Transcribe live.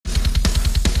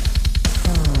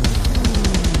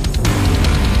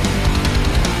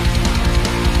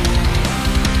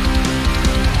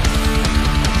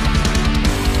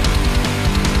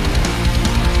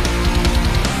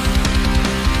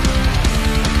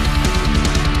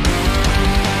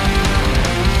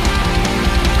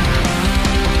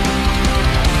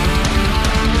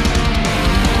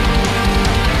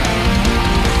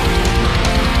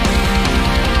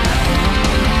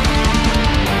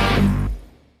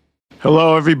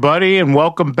Hello, everybody, and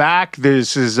welcome back.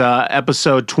 This is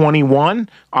episode 21.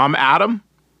 I'm Adam.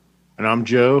 And I'm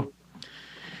Joe.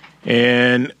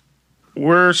 And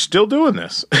we're still doing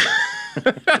this.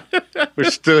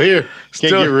 We're still here.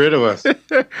 Can't get rid of us.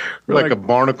 We're like a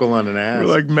barnacle on an ass.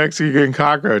 We're like Mexican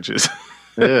cockroaches.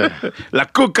 Yeah. La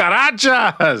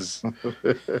cucarachas!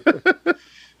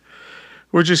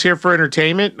 We're just here for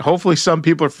entertainment. Hopefully some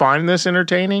people are finding this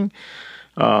entertaining.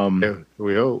 Yeah,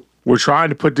 we hope. We're trying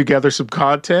to put together some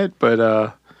content,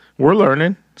 but we're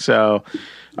learning. So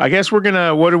I guess what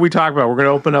are we talking about? We're going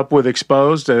to open up with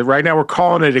Exposed. Right now we're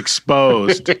calling it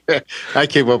Exposed. I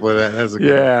came up with that. That's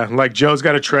yeah, like Joe's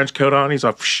got a trench coat on. He's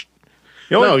like, psh.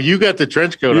 No, you got the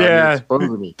trench coat on. Yeah,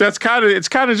 Me. it's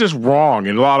kind of just wrong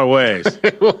in a lot of ways.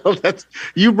 Well,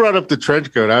 you brought up the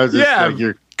trench coat. I was just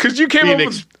like, because you came up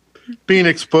with being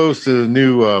exposed to the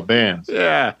new bands.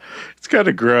 Yeah, it's kind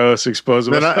of gross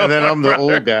exposing myself. And then I'm the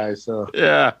old guy, so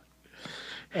yeah.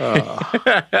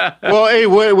 Well, hey,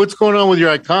 what's going on with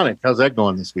your Iconic? How's that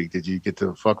going this week? Did you get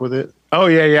to fuck with it? Oh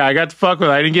yeah, I got to fuck with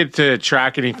it. I didn't get to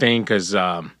track anything because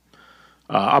I'm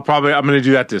going to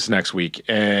do that this next week.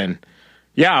 And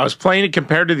yeah, I was playing it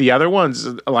compared to the other ones,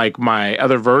 like my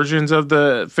other versions of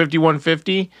the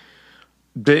 5150.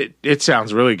 It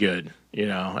sounds really good,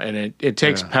 and it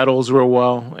takes pedals real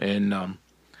well. And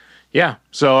yeah,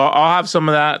 so I'll have some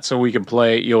of that so we can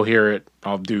play it. You'll hear it.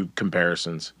 I'll do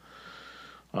comparisons.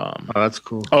 Oh, that's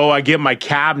cool. Oh, I get my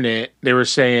cabinet. They were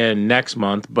saying next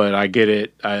month, but I get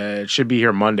it. It should be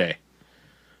here Monday,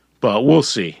 but we'll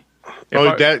see.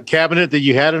 That cabinet that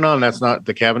you had it on, that's not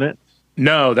the cabinet?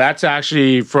 No, that's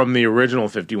actually from the original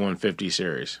 5150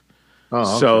 series. Oh,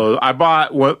 okay. So I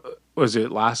bought, what was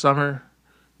it, last summer?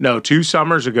 No, 2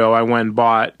 summers ago, I went and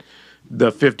bought the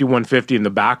 5150 in the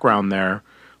background there,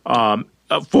 a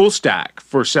full stack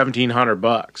for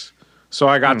 $1,700. So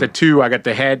I got the two. I got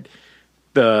the head,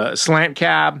 the slant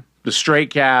cab, the straight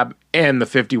cab, and the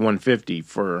 5150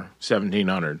 for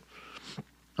 $1,700.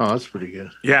 Oh, that's pretty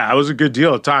good. Yeah, it was a good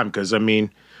deal at the time because, I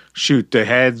mean, shoot, the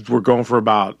heads were going for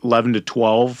about 11 to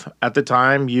 12 at the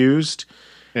time used.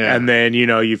 Yeah. And then,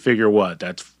 you figure what?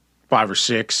 That's $5 or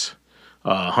 $6,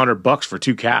 $100 for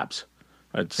 2 cabs.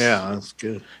 That's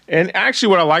good. And actually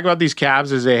what I like about these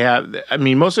cabs is they have, I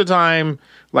mean, most of the time,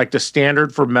 like the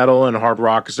standard for metal and hard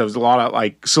rock and stuff is a lot of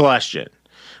like Celestion.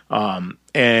 And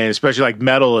especially like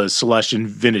metal is Celestion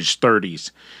vintage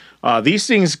 30s. These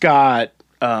things got,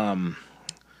 I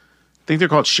think they're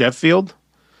called Sheffield.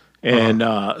 And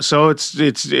so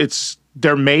it's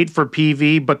they're made for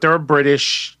PV, but they're a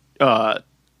British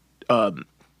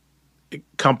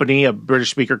company, a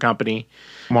British speaker company.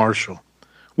 Marshall.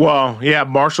 Well, yeah,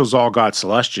 Marshall's all got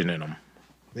Celestion in them.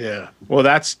 Yeah. Well,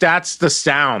 that's the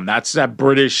sound. That's that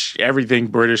British, everything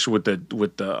British with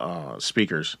the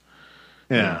speakers.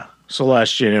 Yeah.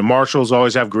 Celestion and Marshalls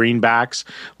always have greenbacks.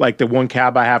 Like the one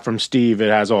cab I have from Steve, it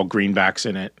has all greenbacks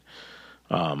in it.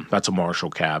 That's a Marshall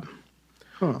cab.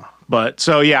 Huh. But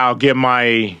so yeah, I'll get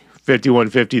my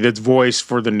 5150 that's voiced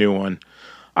for the new one.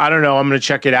 I don't know. I'm going to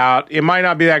check it out. It might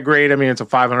not be that great. I mean, it's a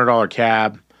 $500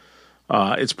 cab.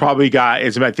 It's probably got.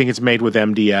 I think it's made with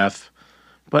MDF.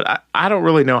 But I don't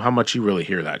really know how much you really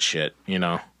hear that shit.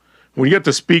 When you get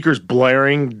the speakers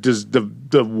blaring, does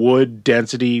the wood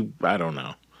density? I don't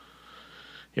know.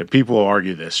 Yeah, people will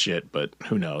argue this shit, but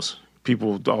who knows?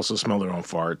 People also smell their own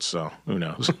farts, so who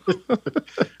knows?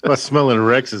 I was smelling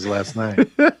Rex's last night.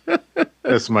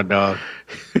 That's my dog.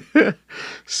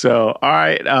 So, all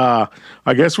right.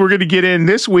 I guess we're going to get in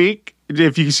this week.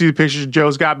 If you can see the pictures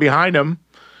Joe's got behind him.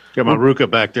 Got my Ruka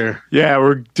back there. Yeah,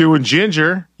 we're doing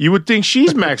Ginger. You would think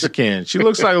she's Mexican. She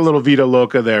looks like a little Vita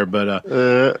Loca there,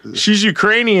 but she's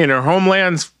Ukrainian. Her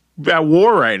homeland's at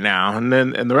war right now. And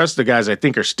the rest of the guys, I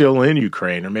think, are still in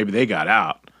Ukraine, or maybe they got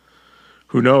out.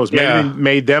 Who knows? Maybe they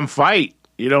made them fight.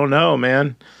 You don't know,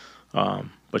 man.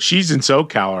 But she's in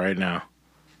SoCal right now.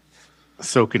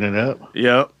 Soaking it up.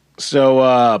 Yep.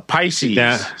 So Pisces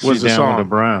was the song. With the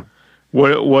Brown.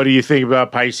 What do you think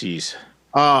about Pisces?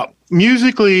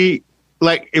 Musically,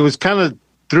 like, it was kind of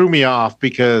threw me off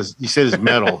because you said it's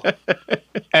metal.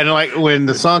 And like when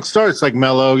the song starts, like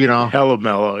mellow, Hella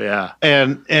mellow, yeah.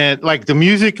 And like the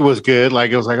music was good.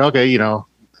 Like it was like, okay,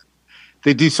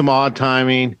 they do some odd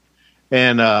timing.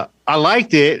 And I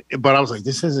liked it, but I was like,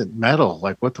 this isn't metal.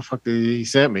 Like, what the fuck did he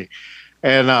send me?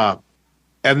 And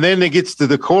then it gets to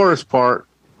the chorus part,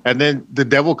 and then the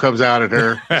devil comes out at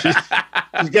her.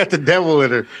 She's got the devil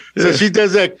in her. So she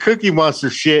does that Cookie Monster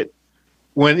shit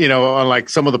when, on like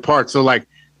some of the parts. So like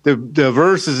the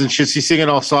verses and shit, she's singing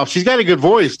all soft. She's got a good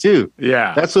voice too.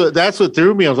 Yeah. That's what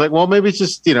threw me. I was like, well, maybe it's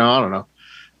just, I don't know.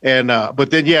 And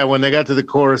but then yeah, when they got to the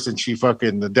chorus and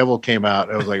the devil came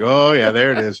out, I was like, oh yeah,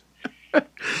 there it is.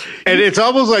 And it's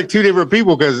almost like two different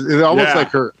people because it's almost like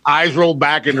her eyes roll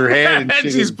back in her head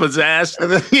and she's possessed.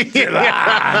 And then,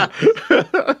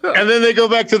 and then they go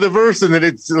back to the verse, and then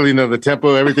it's the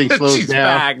tempo, everything slows she's down,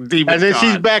 back, and then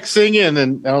she's back singing,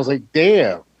 and I was like,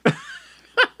 damn.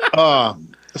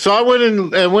 So I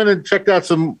went and checked out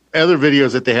some other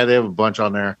videos that they had. They have a bunch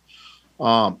on there.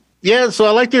 Yeah, so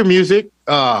I like their music.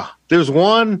 There's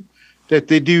one that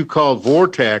they do called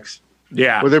Vortex.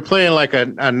 Yeah. Where they're playing like a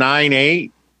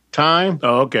 9/8 time.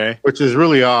 Oh, okay. Which is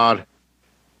really odd.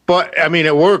 But I mean,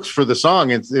 it works for the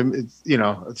song. It's it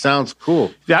sounds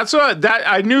cool. That's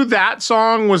I knew that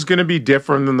song was going to be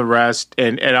different than the rest,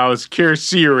 and I was curious to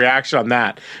see your reaction on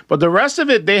that. But the rest of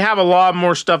it, they have a lot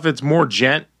more stuff. It's more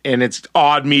djent and it's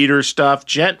odd meter stuff.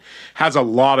 Djent has a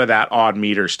lot of that odd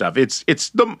meter stuff.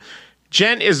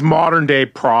 Djent is modern day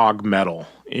prog metal,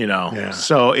 Yeah.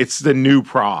 So it's the new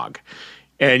prog.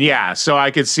 And yeah, so I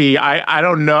could see, I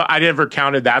don't know, I never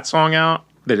counted that song out,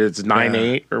 that it's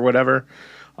 9/8 or whatever.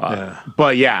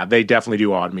 But yeah, they definitely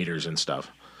do odd meters and stuff.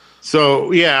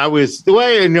 So yeah, the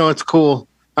way it's cool.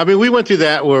 I mean, we went through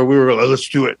that where we were, let's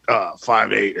do it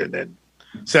 5/8 and then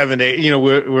 7/8,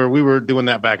 where we were doing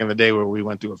that back in the day where we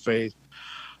went through a phase.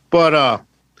 But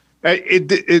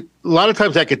it a lot of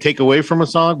times that could take away from a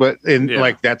song, but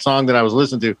like that song that I was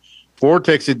listening to,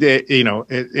 Vortex, it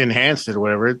enhanced it or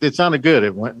whatever. It sounded good.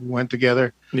 It went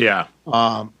together. Yeah.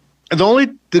 And the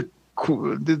only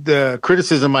the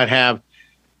criticism I'd have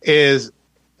is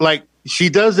like she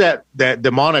does that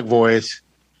demonic voice.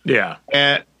 Yeah.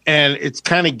 And it's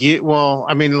kind of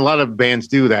I mean, a lot of bands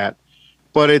do that,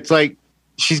 but it's like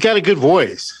she's got a good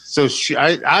voice. So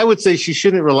I would say she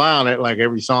shouldn't rely on it like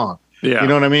every song. Yeah. You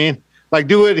know what I mean? Like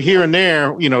do it here and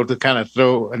there, to kind of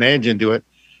throw an edge into it.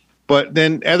 But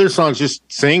then other songs just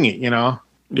sing it,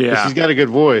 Yeah. She's got a good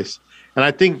voice. And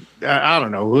I think, I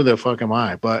don't know, who the fuck am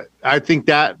I? But I think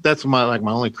that's my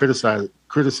only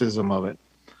criticism of it.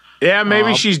 Yeah,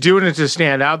 maybe she's doing it to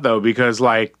stand out, though, because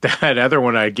like that other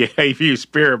one I gave you,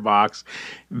 Spirit Box,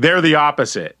 they're the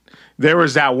opposite. There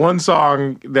was that one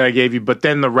song that I gave you, but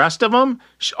then the rest of them,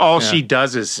 she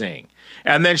does is sing.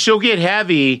 And then she'll get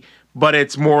heavy, but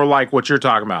it's more like what you're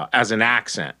talking about, as an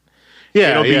accent.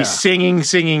 Yeah, it'll be singing,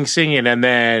 and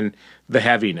then the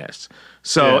heaviness.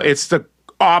 So it's the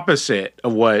opposite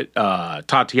of what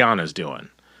Tatiana's doing.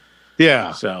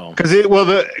 Yeah. So because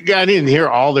I didn't hear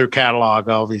all their catalog,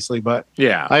 obviously, but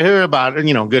yeah, I heard about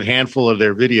a good handful of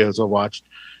their videos I watched,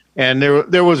 and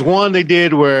there was one they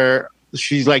did where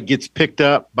she's like gets picked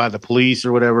up by the police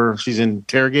or whatever. She's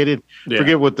interrogated. Yeah.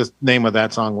 Forget what the name of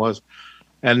that song was.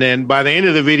 And then by the end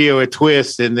of the video, it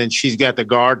twists, and then she's got the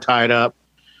guard tied up.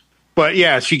 But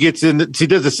yeah, she gets in. She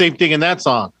does the same thing in that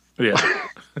song. Yeah,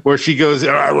 where she goes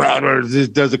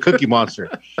does a Cookie Monster,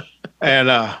 and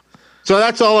so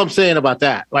that's all I'm saying about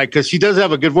that. Like, because she does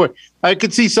have a good voice. I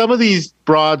could see some of these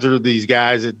broads or these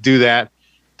guys that do that.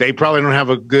 They probably don't have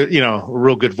a good, a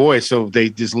real good voice, so they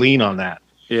just lean on that.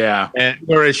 Yeah, and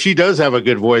whereas she does have a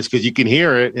good voice because you can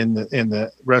hear it in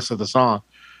the rest of the song.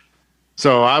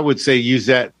 So I would say use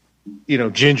that,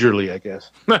 gingerly, I guess.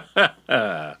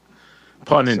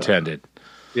 Pun intended.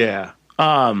 Yeah.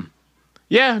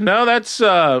 Yeah, no, that's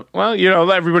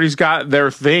well, everybody's got their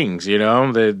things,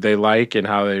 they like and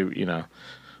how they,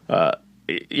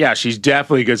 yeah, she's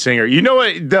definitely a good singer. You know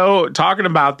what, though, talking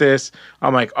about this,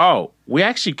 I'm like, oh, we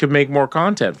actually could make more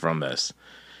content from this.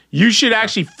 You should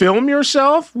actually film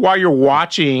yourself while you're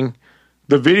watching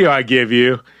the video I give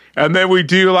you, and then we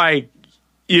do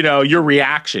your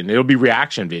reaction. It'll be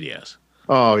reaction videos.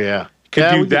 Oh yeah.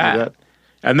 Could do that.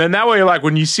 And then that way,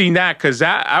 when you seen that, because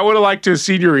I would have liked to have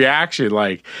seen your reaction,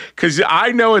 because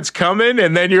I know it's coming,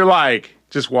 and then you're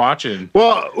just watching.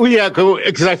 Well, yeah,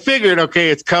 because I figured,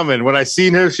 okay, it's coming. When I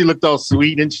seen her, she looked all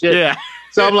sweet and shit. Yeah.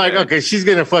 So I'm like, okay, she's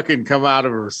gonna fucking come out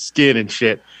of her skin and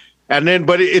shit. And then,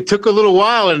 but it took a little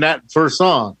while in that first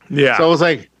song. Yeah. So I was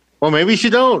like, well, maybe she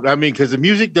don't. I mean, because the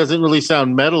music doesn't really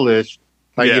sound metal-ish,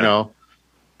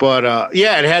 But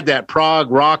yeah, it had that prog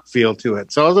rock feel to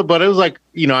it. So, but it was like,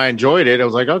 I enjoyed it. I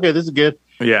was like, okay, this is good.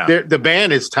 Yeah, the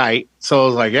band is tight. So I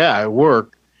was like, yeah, it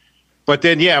worked. But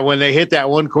then, yeah, when they hit that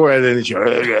one chord, then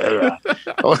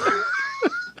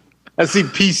I see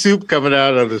pea soup coming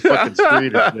out of the fucking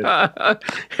screen.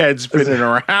 Head spinning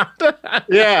around.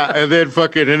 Yeah, and then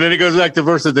it goes back to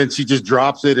verse, and then she just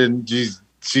drops it, and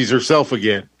she's herself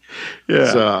again.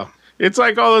 Yeah. So, it's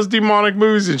like all those demonic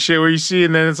moves and shit where you see,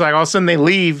 and then it's like all of a sudden they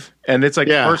leave, and it's like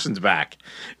Yeah. the person's back.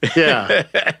 Yeah.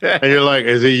 And you're like,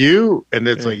 is it you? And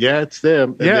it's like, yeah, it's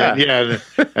them. And Yeah. then,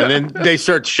 and then they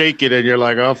start shaking and you're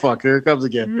like, oh, fuck, here it comes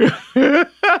again.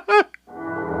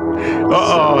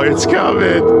 Uh-oh, it's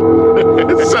coming.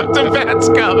 Something bad's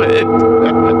coming.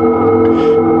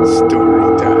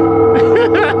 Story time.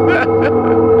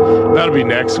 That'll be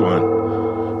next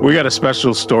one. We got a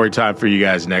special story time for you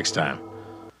guys next time.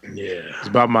 Yeah. It's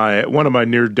about one of my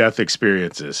near-death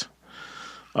experiences.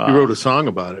 You wrote a song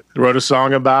about it. Wrote a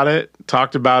song about it,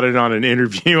 talked about it on an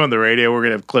interview on the radio. We're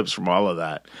going to have clips from all of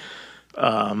that.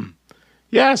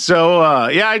 Yeah, so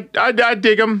I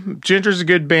dig them. Ginger's a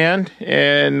good band,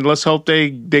 and let's hope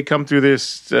they come through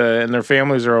this and their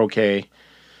families are okay,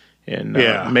 and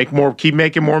keep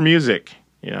making more music.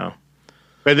 You know,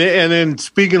 and then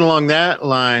speaking along that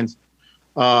lines,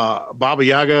 Baba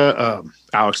Yaga,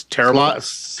 Alex Terrible,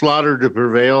 Slaughter to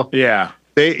Prevail. Yeah,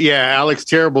 Alex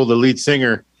Terrible, the lead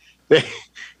singer.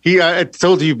 I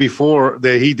told you before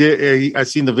that he did. I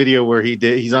seen the video where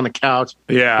he's on the couch.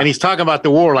 Yeah, and he's talking about the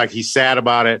war like he's sad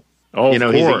about it. Oh, of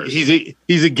course.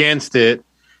 He's against it,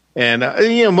 and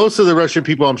most of the Russian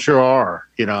people I'm sure are.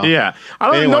 Yeah,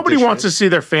 nobody wants to see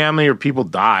their family or people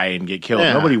die and get killed.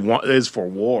 Yeah. Nobody is for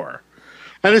war,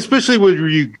 and especially with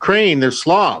Ukraine, they're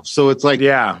Slavs, so it's like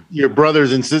your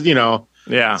brothers and sisters.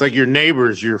 It's like your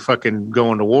neighbors. You're fucking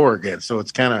going to war against, so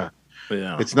it's kind of.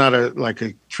 Yeah. It's not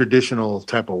a traditional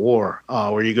type of war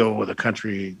where you go with a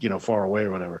country, far away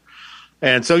or whatever.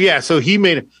 And so, so he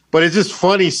made it, but it's just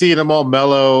funny seeing him all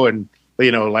mellow and,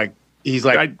 he's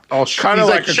like all kind of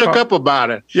like shook up about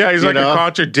it. Yeah. He's like a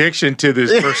contradiction to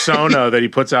this persona that he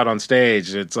puts out on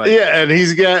stage. It's like, and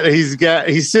he's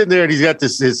sitting there and he's got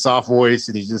his soft voice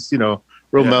and he's just,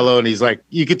 real mellow, and he's like,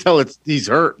 you could tell he's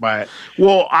hurt by it.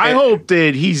 Well, I hope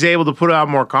that he's able to put out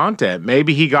more content.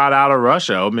 Maybe he got out of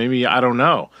Russia. Maybe, I don't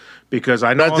know, because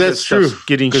I know that's true.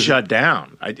 Getting shut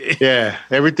down.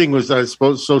 Everything was, I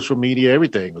suppose, social media.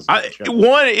 Everything was.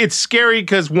 It's scary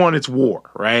because it's war,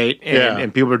 right?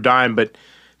 And people are dying. But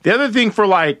the other thing for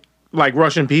like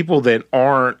Russian people that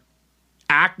aren't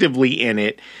actively in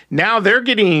it, now they're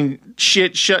getting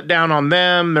shit shut down on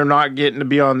them. They're not getting to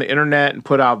be on the internet and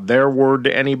put out their word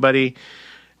to anybody.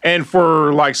 And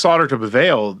for Slaughter to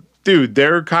Prevail, dude,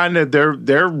 they're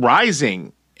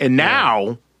rising. And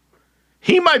now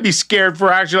he might be scared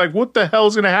for actually what the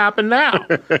hell's going to happen now?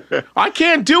 I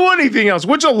can't do anything else,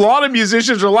 which a lot of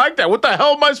musicians are like that. What the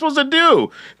hell am I supposed to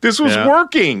do? This was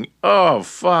working. Oh,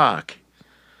 fuck.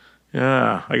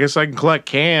 Yeah, I guess I can collect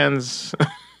cans.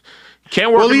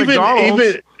 Can't work at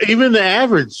McDonald's. Even the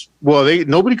average. Well,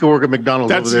 nobody can work at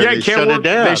McDonald's over there. They shut it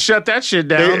down. They shut that shit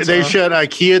down. They shut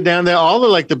IKEA down. All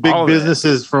the big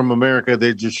businesses from America,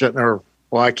 they just shut.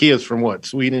 IKEA's from what?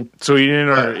 Sweden.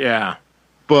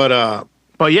 But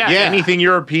anything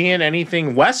European,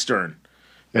 anything Western,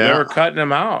 they're cutting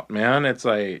them out, man. It's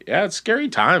it's scary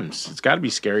times. It's got to be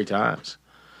scary times.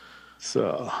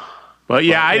 So. But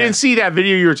I didn't see that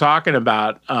video you were talking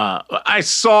about. I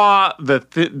saw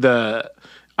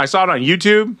I saw it on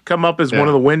YouTube come up as one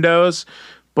of the windows,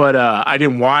 but I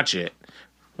didn't watch it.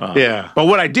 But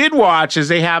what I did watch is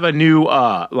they have a new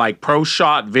pro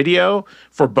shot video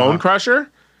for Bone Crusher,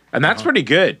 and that's pretty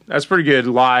good. That's pretty good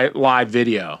live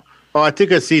video. Oh, I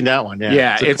think I've seen that one.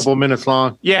 Yeah, it's a couple minutes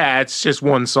long. Yeah, it's just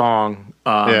one song.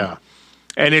 And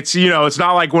it's it's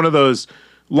not like one of those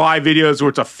live videos where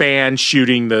it's a fan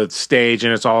shooting the stage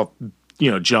and it's all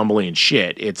jumbly and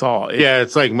shit. It's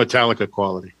like Metallica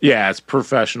quality. Yeah, it's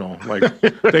professional.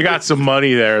 They got some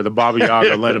money there. The Baba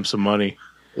Yaga lent them some money.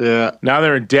 Yeah. Now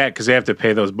they're in debt because they have to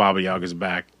pay those Baba Yagas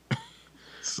back.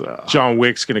 So John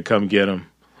Wick's gonna come get them.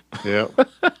 Yeah.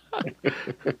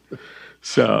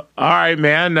 So all right,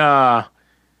 man.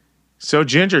 So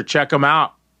Ginger, check them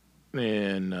out.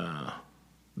 And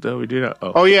do we do that?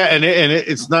 Oh yeah, and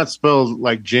it's not spelled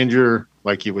like ginger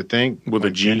like you would think with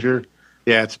a G. Ginger.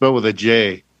 Yeah, it's spelled with a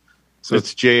J. So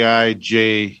it's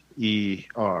Jijer.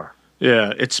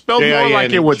 Yeah, it's spelled more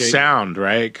like it would sound,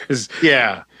 right?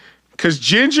 Because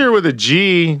ginger with a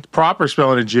G, proper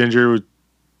spelling of ginger,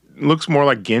 looks more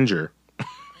like ginger.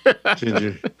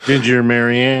 Ginger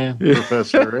Marianne,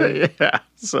 Professor. Right? Yeah.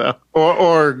 So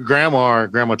or Grandma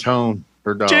Tone,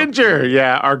 her dog. Ginger.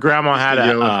 Yeah, our grandma had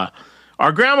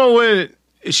our grandma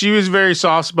she was very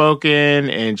soft spoken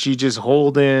and she just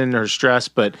hold in her stress,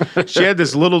 but she had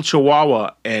this little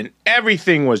Chihuahua and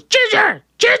everything was Ginger.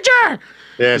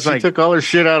 Yeah, she took all her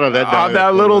shit out of that dog.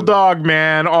 That little dog,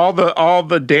 man. All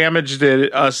the damage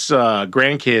that us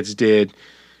grandkids did,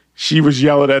 she was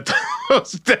yelling at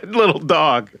that little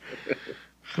dog.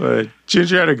 But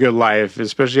Ginger had a good life,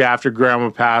 especially after Grandma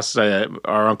passed.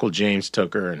 Our Uncle James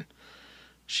took her, and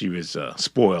she was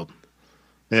spoiled.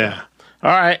 Yeah.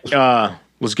 All right,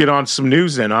 let's get on to some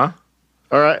news then, huh?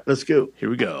 All right, let's go. Here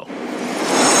we go.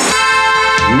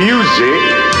 Music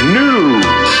news.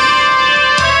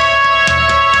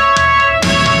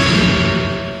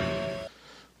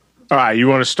 All right, you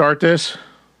want to start this?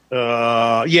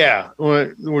 Yeah,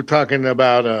 we're talking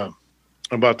about a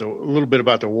little bit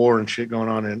about the war and shit going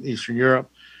on in Eastern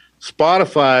Europe.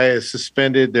 Spotify has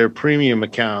suspended their premium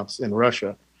accounts in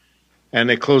Russia, and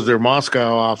they closed their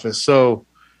Moscow office. So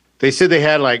they said they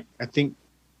had like, I think,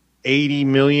 80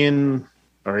 million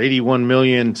or 81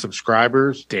 million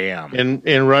subscribers. Damn.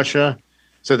 In Russia.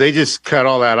 So they just cut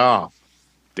all that off.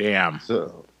 Damn.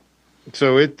 So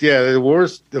the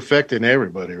war's affecting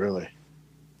everybody, really.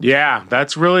 Yeah,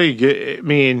 that's really good. I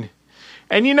mean,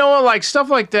 and you know what, like stuff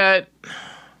like that,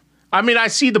 I mean, I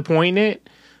see the point in it,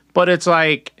 but it's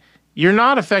like, you're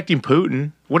not affecting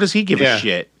Putin. What does he give a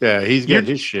shit? Yeah, he's getting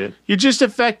his shit. You're just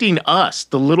affecting us,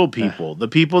 the little people, the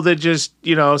people that just,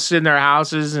 sit in their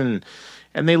houses and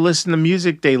they listen to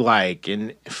music they like.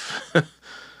 And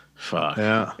fuck.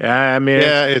 Yeah. Yeah, I mean.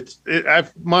 Yeah,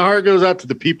 my heart goes out to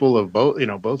the people of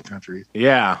both countries.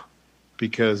 Yeah.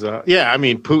 Because, I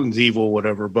mean, Putin's evil,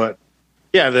 whatever, but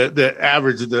yeah, the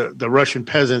average, the Russian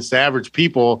peasants, the average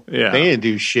people, they didn't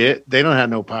do shit. They don't have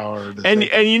no power. And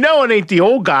it ain't the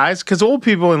old guys, because old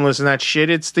people didn't listen to that shit.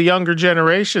 It's the younger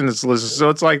generation that's listening. So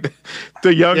it's like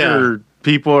the younger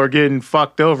people are getting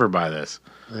fucked over by this.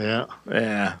 Yeah.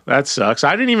 Yeah, that sucks.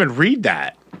 I didn't even read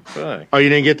that. Fuck. Oh, you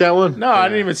didn't get that one? No, I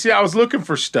didn't even see. I was looking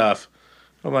for stuff.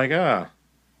 I'm like,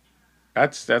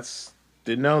 that's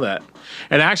didn't know that.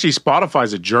 And actually,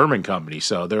 Spotify's a German company,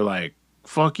 so they're like,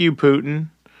 fuck you, Putin.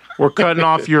 We're cutting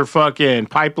off your fucking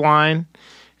pipeline,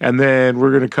 and then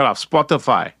we're going to cut off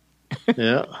Spotify.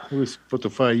 Yeah, who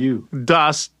Spotify you?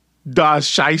 Das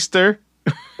Scheister.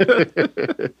 They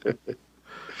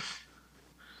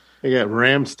got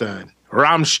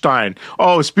Rammstein.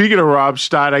 Oh, speaking of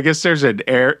Rammstein, I guess there's an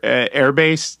air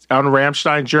base on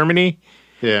Rammstein, Germany.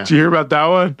 Yeah. Did you hear about that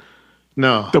one?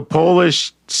 No. The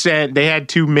Polish they had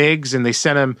 2 MiGs, and they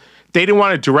sent them. They didn't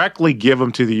want to directly give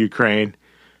them to the Ukraine.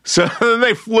 So then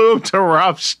they flew them to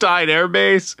Rammstein Air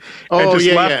Base and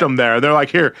just left them there. They're like,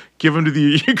 here, give them to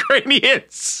the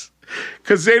Ukrainians.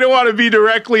 Because they don't want to be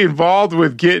directly involved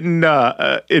with getting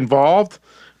involved.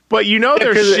 But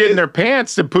they're shitting their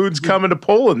pants that Putin's coming to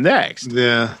Poland next.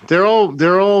 Yeah, they're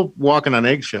all walking on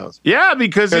eggshells. Yeah,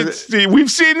 because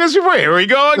we've seen this before. Here we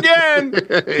go again.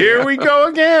 Here we go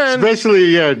again. Especially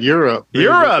Europe.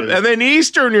 And then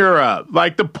Eastern Europe.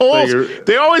 Like the Poles,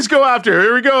 they always go after,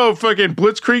 here we go, fucking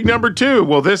Blitzkrieg number 2.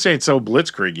 Well, this ain't so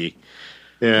Blitzkriegi.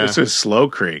 Yeah. This is slow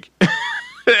Krieg.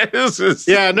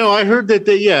 Yeah, no, I heard that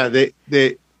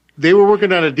they were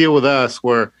working on a deal with us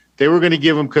where they were going to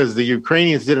give them, because the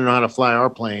Ukrainians didn't know how to fly our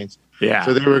planes. Yeah.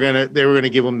 So they were going to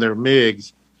give them their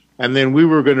MiGs, and then we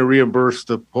were going to reimburse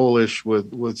the Polish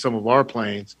with some of our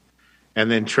planes, and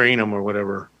then train them or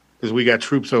whatever, because we got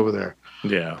troops over there.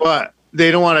 Yeah. But they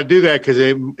don't want to do that because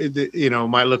it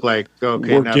might look like,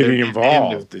 okay, we're getting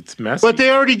involved. It's messy. But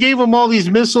they already gave them all these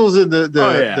missiles and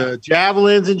the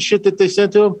javelins and shit that they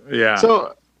sent to them. Yeah.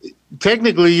 So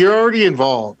technically, you're already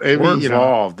involved. We're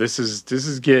involved. This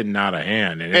is getting out of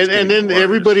hand, and then worse.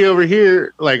 Everybody over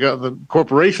here, like the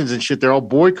corporations and shit, they're all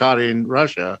boycotting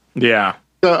Russia. Yeah.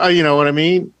 So, you know what I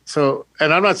mean? So,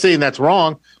 and I'm not saying that's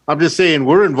wrong. I'm just saying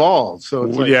we're involved. So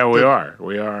it's like, we are.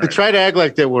 We are. They try to act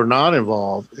like that we're not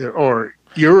involved or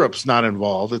Europe's not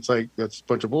involved. It's like that's a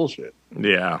bunch of bullshit.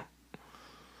 Yeah.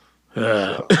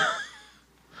 But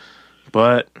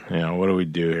what do we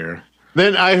do here?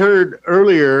 Then I heard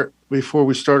earlier, before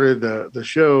we started the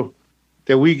show,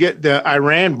 that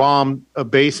Iran bombed a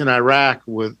base in Iraq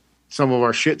with some of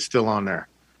our shit still on there.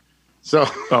 So.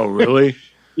 Oh, really?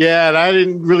 Yeah, and I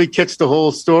didn't really catch the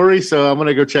whole story, so I'm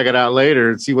gonna go check it out later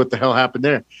and see what the hell happened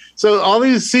there. So all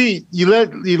these, you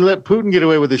let Putin get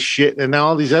away with this shit, and now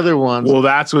all these other ones. Well,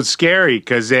 that's what's scary,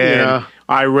 because then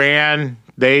Iran,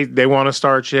 they want to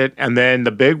start shit, and then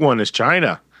the big one is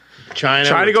China.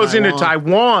 China goes into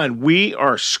Taiwan. We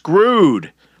are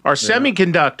screwed. Our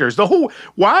semiconductors,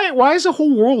 why does the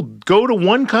whole world go to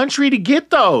one country to get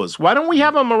those? Why don't we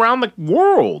have them around the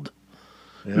world?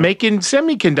 Yeah. Making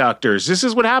semiconductors. This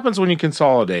is what happens when you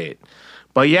consolidate.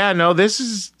 But this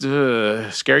is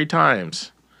scary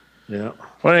times. Yeah.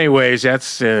 Well, anyways,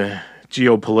 that's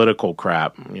geopolitical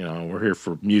crap. We're here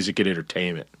for music and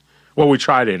entertainment. Well, we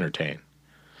try to entertain.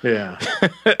 Yeah.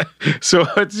 So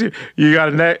you got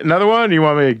another one? Or you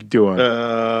want me to do one?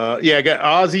 I got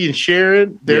Ozzy and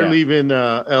Sharon. They're leaving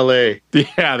L.A.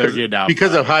 Yeah, they're getting out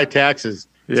because of high taxes.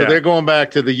 Yeah. So they're going back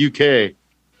to the UK.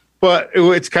 But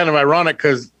it's kind of ironic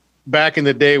because back in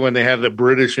the day when they had the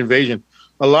British invasion,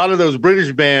 a lot of those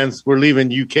British bands were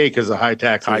leaving UK because of high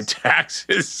taxes. High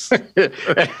taxes.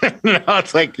 Now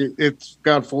it's like it's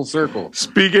gone full circle.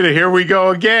 Speaking of, here we go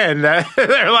again.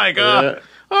 They're like,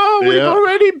 we've Yeah.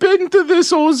 already been to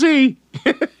this, Ozzy.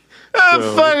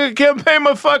 Fucking can't pay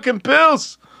my fucking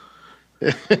bills.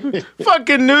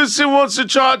 Fucking Newsom wants to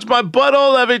charge my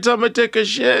butthole every time I take a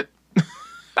shit.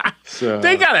 So,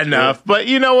 They got enough, but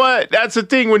you know what? That's the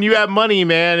thing. When you have money,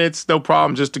 man, it's no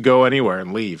problem just to go anywhere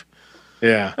and leave.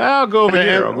 Yeah. I'll go over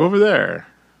here. I'll go over there.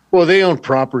 Well, they own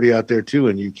property out there too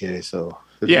in UK, so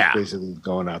they're Yeah. just basically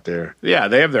going out there. Yeah,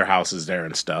 they have their houses there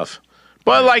and stuff.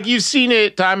 But like you've seen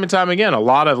it time and time again. A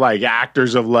lot of like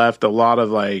actors have left. A lot of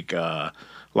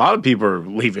people are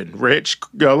leaving. Rich,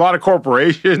 a lot of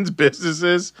corporations,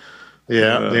 businesses.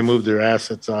 Yeah, they moved their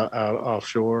assets out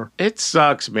offshore. It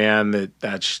sucks, man.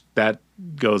 That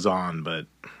goes on. But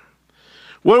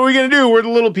what are we gonna do? We're the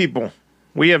little people.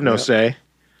 We have no say.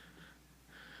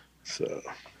 So,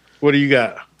 what do you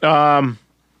got?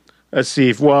 Let's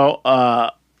see.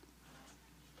 Motley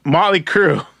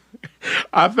Crue.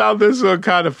 I found this one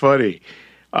kind of funny.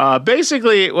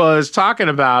 Basically, it was talking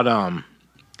about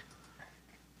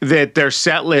that their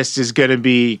set list is going to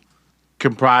be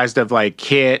comprised of like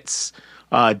hits,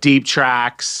 deep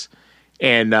tracks,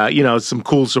 and some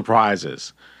cool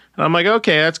surprises. And I'm like,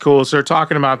 okay, that's cool. So they're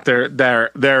talking about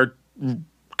their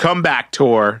comeback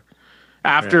tour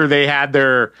after they had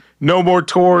their no more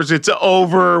tours. It's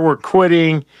over. We're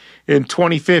quitting in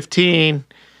 2015.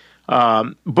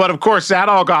 But of course, that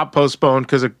all got postponed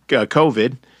because of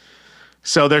COVID.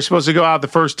 So they're supposed to go out the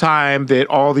first time that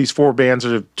all these four bands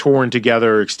are touring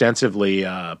together extensively.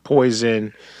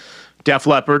 Poison, Def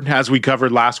Leppard, as we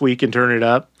covered last week and Turn It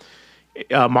Up,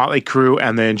 Motley Crue,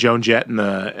 and then Joan Jett and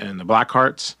the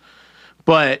Blackhearts.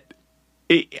 But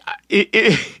if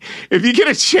you get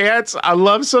a chance, I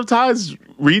love sometimes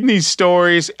reading these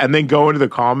stories and then going to the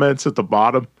comments at the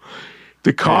bottom.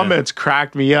 The comments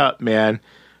cracked me up, man.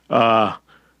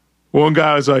 One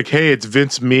guy was like, "Hey, it's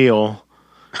Vince Neil."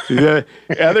 The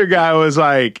other guy was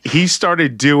like, he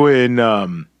started doing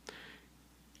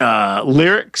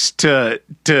lyrics to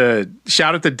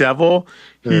Shout at the Devil.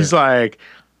 He's like,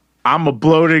 "I'm a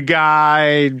bloated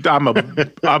guy. I'm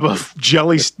a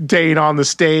jelly stain on the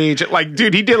stage." Like,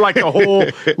 dude, he did like the whole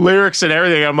lyrics and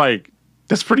everything. I'm like,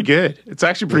 that's pretty good. It's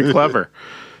actually pretty clever.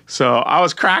 So I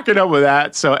was cracking up with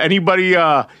that. So anybody,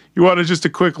 you want to just a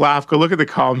quick laugh, go look at the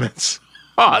comments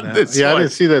on this. Yeah, one. I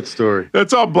didn't see that story.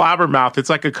 That's all Blabbermouth. It's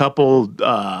like a couple,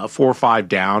 4 or 5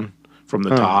 down from the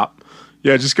top.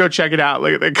 Yeah, just go check it out.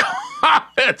 Look at the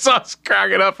comments. I was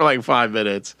cracking up for like 5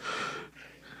 minutes.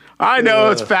 I know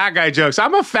it's fat guy jokes.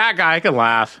 I'm a fat guy. I can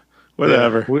laugh.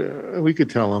 Whatever. Yeah, we could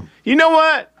tell them. You know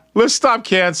what? Let's stop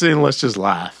canceling. Let's just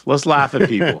laugh. Let's laugh at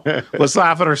people. Let's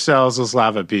laugh at ourselves. Let's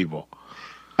laugh at people.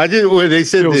 I did. When they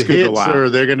said Feels the good to hits, laugh. or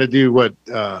they're going to do what?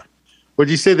 What'd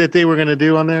you say that they were going to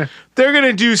do on there? They're going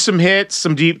to do some hits,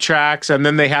 some deep tracks, and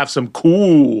then they have some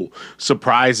cool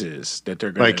surprises that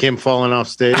they're going to Like him falling off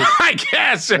stage? I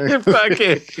guess.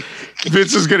 Fucking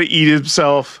Vince is going to eat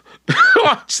himself.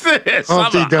 Watch this.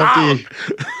 Humpty Dumpty.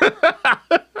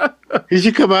 He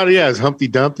should come out, as Humpty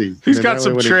Dumpty. He's And got that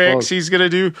some way when he tricks. falls, He's going to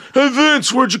do, "Hey,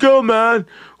 Vince, where'd you go, man?"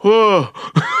 Whoa.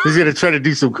 he's going to try to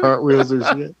do some cartwheels or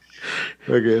shit.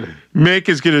 Okay. Mick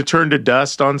is going to turn to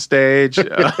dust on stage.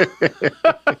 Yeah.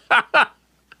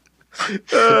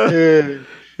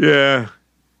 Yeah.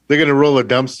 They're going to roll a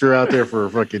dumpster out there for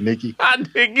fucking Nikki. I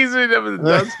think he's in the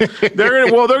dust. They're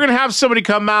gonna have somebody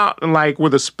come out and like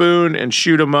with a spoon and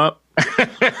shoot him up.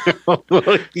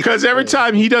 Because every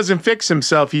time he doesn't fix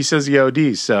himself, he says he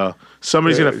ODs. So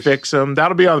somebody's going to fix him.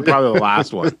 That'll be on probably the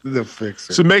last one. The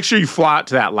fixer. So make sure you fly out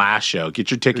to that last show. Get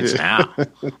your tickets now.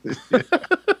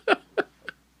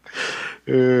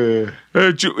 This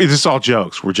is all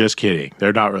jokes. We're just kidding.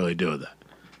 They're not really doing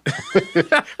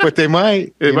that. But they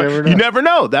might. You never know. You never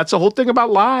know. That's the whole thing about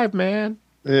live, man.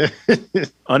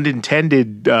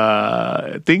 Unintended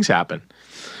things happen.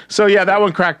 So yeah, that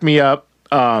one cracked me up.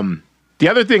 The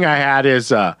other thing I had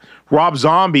is Rob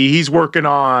Zombie. He's working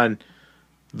on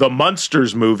the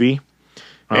Munsters movie,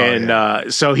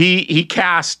 so he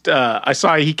cast. I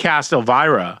saw he cast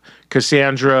Elvira,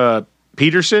 Cassandra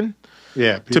Peterson,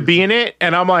 to be in it,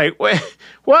 and I'm like,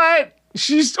 what?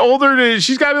 She's older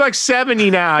she's got to be like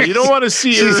 70 now. You don't want to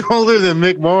see her. She's older than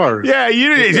Mick Mars. Yeah,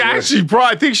 actually,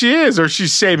 I think she is, or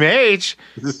she's same age.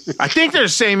 I think they're the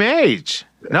same age.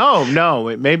 No,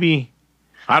 maybe,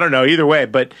 I don't know. Either way,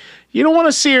 but you don't want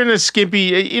to see her in a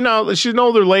skimpy. She's an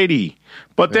older lady.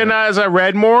 But then as I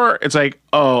read more, it's like,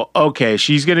 oh, okay,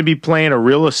 she's going to be playing a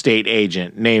real estate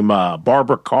agent named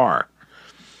Barbara Carr.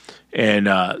 And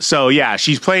so, yeah,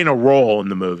 she's playing a role in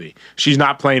the movie. She's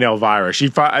not playing Elvira.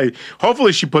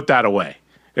 Hopefully she put that away.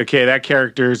 Okay, that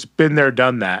character's been there,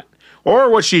 done that. Or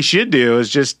what she should do is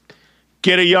just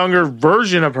get a younger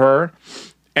version of her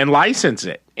and license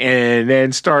it. And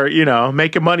then start,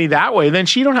 making money that way. Then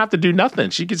she don't have to do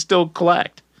nothing. She can still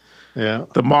collect. Yeah,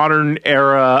 the modern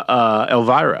era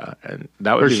Elvira, and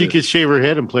that would. Or she could shave her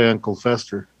head and play Uncle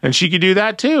Fester, and she could do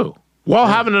that too, while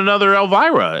having another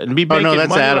Elvira and be making no, that's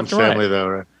money Addams left and right. Family, though,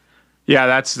 right? Yeah,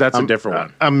 that's a different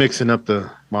one. I'm mixing up the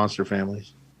monster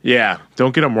families. Yeah,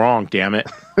 don't get them wrong, damn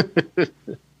it.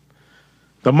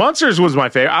 The Munsters was my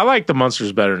favorite. I like the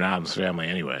Munsters better than Addams Family,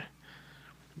 anyway.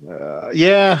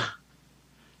 Yeah,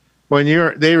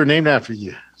 they were named after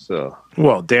you, so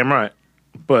well, damn right.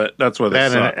 But that's what they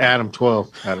Adam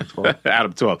 12. Adam 12.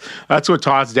 Adam 12. That's what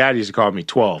Todd's dad used to call me,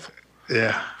 12.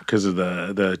 Yeah. Because of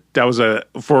that was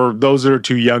for those that are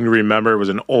too young to remember, it was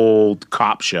an old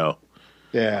cop show.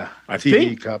 Yeah. I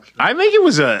think it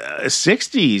was a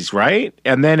 60s, right?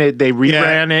 And then they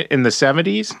reran it in the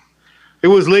 70s. It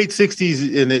was late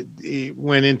 60s and it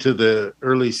went into the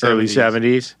early 70s. Early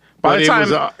 70s. By the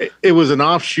time it was an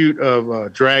offshoot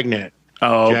of Dragnet.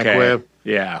 Oh, Jack okay. Webb.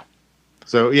 Yeah.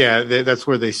 So, yeah, that's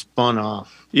where they spun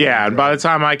off. Yeah, and by the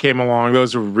time I came along,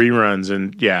 those were reruns,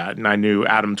 and I knew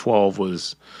Adam 12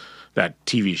 was that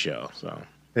TV show. So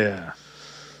yeah,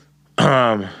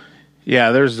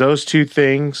 yeah. There's those two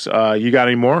things. You got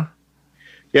any more?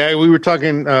 Yeah, we were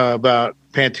talking about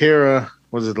Pantera.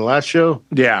 Was it the last show?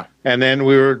 Yeah, and then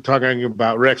we were talking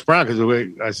about Rex Brown because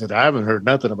I said I haven't heard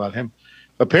nothing about him.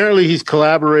 Apparently, he's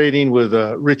collaborating with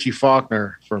Richie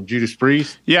Faulkner from Judas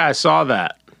Priest. Yeah, I saw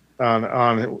that.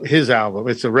 On his album.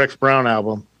 It's a Rex Brown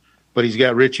album, but he's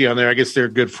got Richie on there. I guess they're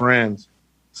good friends.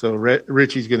 So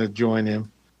Richie's going to join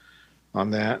him on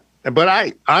that. But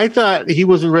I thought he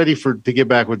wasn't ready to get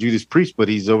back with Judas Priest, but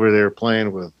he's over there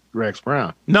playing with Rex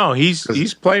Brown. No,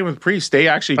 he's playing with Priest. They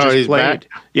actually just played.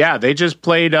 Back? Yeah, they just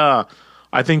played I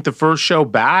think the first show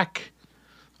back.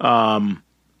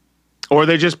 Or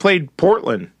they just played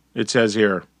Portland, it says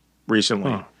here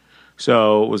recently. Huh.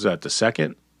 So was that the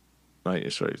second?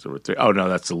 Oh, no,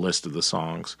 that's the list of the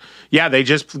songs. Yeah, they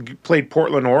just played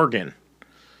Portland, Oregon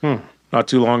not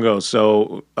too long ago.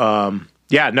 So,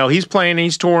 yeah, no, he's playing.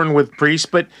 He's touring with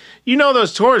Priest. But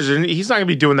those tours, and he's not going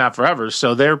to be doing that forever.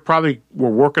 So they're probably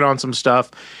were working on some stuff.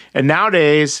 And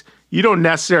nowadays, you don't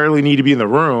necessarily need to be in the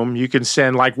room. You can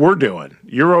send like we're doing.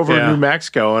 You're over in New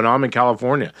Mexico, and I'm in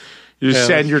California. You just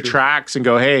send your tracks and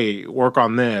go, hey, work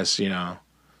on this,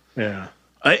 Yeah.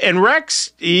 And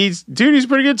Rex, he's a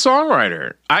pretty good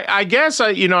songwriter. I guess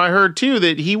I heard too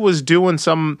that he was doing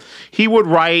he would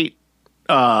write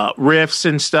riffs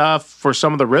and stuff for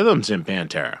some of the rhythms in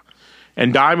Pantera.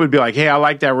 And Dime would be like, hey, I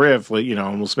like that riff,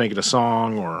 and let's make it a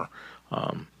song or,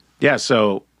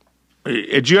 so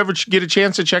did you ever get a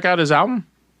chance to check out his album?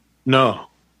 No,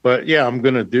 but yeah, I'm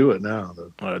going to do it now.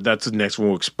 That's the next one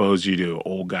we'll expose you to,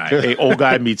 old guy. Hey, old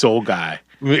guy meets old guy.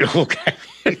 Old guy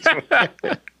meets old guy.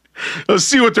 Let's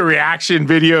see what the reaction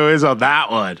video is on that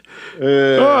one.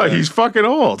 He's fucking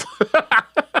old.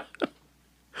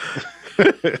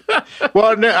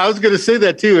 Well, no, I was going to say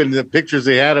that too. In the pictures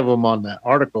they had of him on that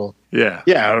article. Yeah.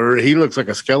 Yeah, he looks like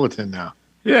a skeleton now.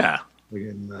 Yeah.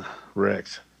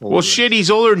 Rex. Well, shit,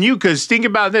 he's older than you because think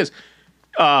about this.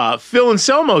 Phil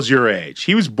Anselmo's your age.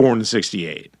 He was born in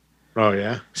 68. Oh,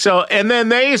 yeah? So, and then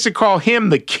they used to call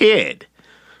him the kid.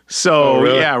 So,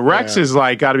 really? Yeah, Rex is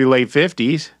like got to be late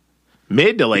 50s.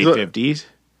 Mid to late 50s.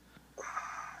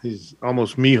 He's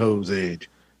almost Miho's age.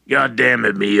 God damn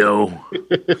it, Mio.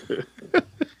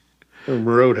 From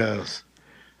Roadhouse.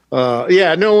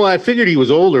 I figured he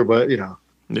was older, but,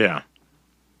 Yeah.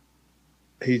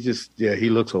 He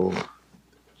looks old.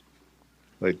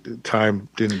 Like, the time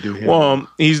didn't do him. Well,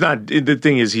 the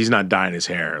thing is, he's not dyeing his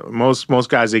hair. Most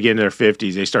guys, they get in their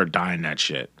 50s, they start dyeing that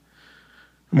shit.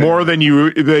 More than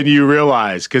you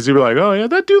realize, because they were like, oh, yeah,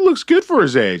 that dude looks good for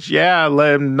his age. Yeah,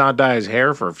 let him not dye his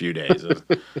hair for a few days.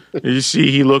 You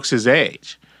see, he looks his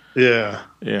age. Yeah.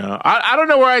 I don't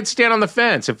know where I'd stand on the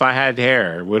fence if I had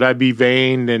hair. Would I be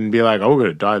vain and be like, oh, we're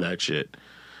going to dye that shit?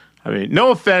 I mean,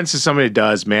 no offense to somebody that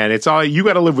does, man. It's all, you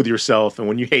got to live with yourself. And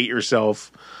when you hate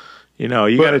yourself, you got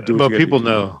to do what But people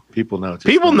know. People know.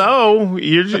 People know.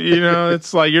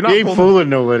 It's like you're not. You ain't fooling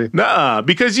nobody. Nuh-uh,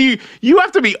 because you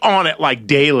have to be on it like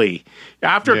daily.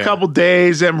 After a couple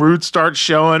days, them roots start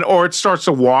showing, or it starts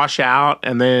to wash out,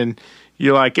 and then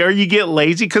you're like, or you get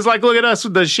lazy. Because like, look at us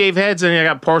with the shaved heads, and I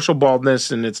got partial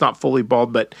baldness, and it's not fully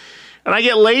bald, but and I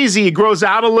get lazy. It grows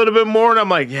out a little bit more, and I'm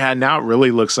like, yeah, now it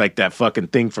really looks like that fucking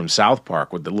thing from South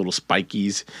Park with the little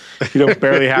spikies. You don't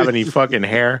barely have any fucking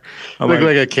hair. I'm Look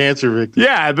like a cancer victim.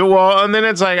 yeah, but and then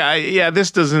it's like,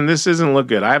 this isn't look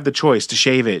good. I have the choice to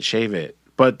shave it.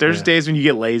 But there's days when you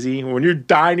get lazy. When you're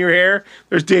dyeing your hair,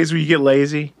 there's days when you get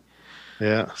lazy.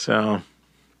 Yeah. So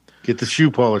Get the shoe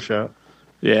polish out.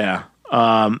 yeah.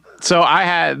 So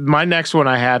my next one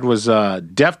I had was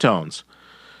Deftones.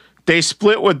 They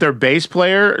split with their bass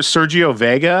player, Sergio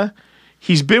Vega.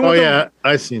 He's been with them.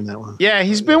 I've seen that one. Yeah,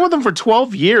 he's been with them for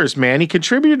 12 years, man. He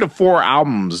contributed to 4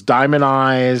 albums, Diamond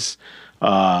Eyes,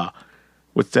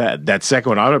 with that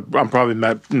second one. I'm probably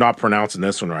not pronouncing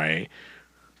this one right.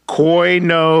 Koi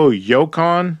no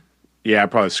Yokon. Yeah, I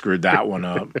probably screwed that one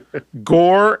up.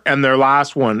 Gore, and their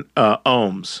last one,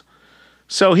 Ohms.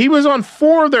 So he was on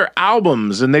 4 of their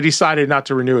albums, and they decided not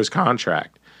to renew his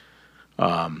contract.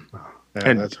 Yeah,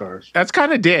 And that's harsh. That's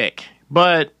kind of dick,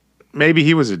 but maybe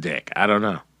he was a dick. I don't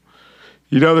know.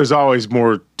 There's always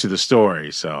more to the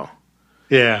story, so.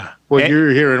 Yeah. Well,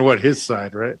 you're hearing his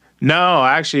side, right? No,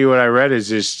 actually, what I read is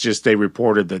just they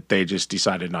reported that they just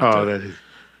decided not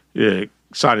to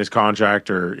sign his contract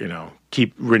or,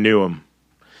 renew him.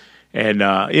 And,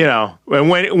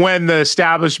 when the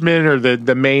establishment or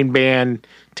the main band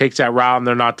takes that route and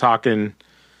they're not talking,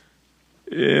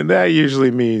 that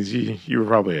usually means you were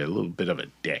probably a little bit of a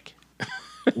dick.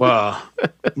 Well,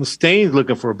 Mustaine's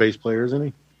looking for a bass player, isn't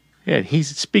he? Yeah,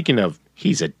 he's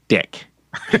a dick.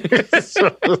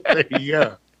 So there you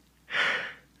go.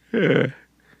 Yeah.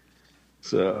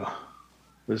 So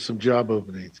there's some job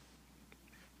openings.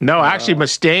 No, actually,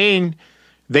 Mustaine,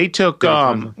 they took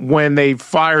when they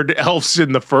fired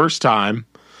Elfson the first time,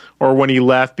 or when he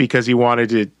left because he wanted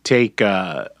to take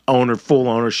full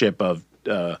ownership of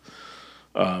God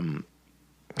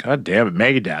damn it,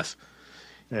 Megadeth.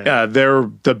 Yeah.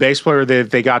 The bass player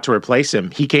that they got to replace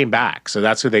him, he came back, so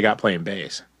that's who they got playing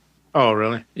bass. Oh,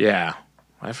 really? Yeah,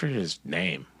 I forget his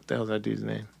name. What the hell's that dude's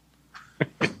name?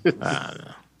 I don't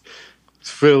know. It's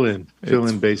fill-in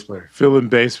bass player. Fill-in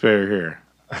bass player here.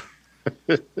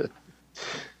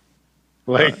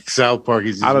 Like South Park,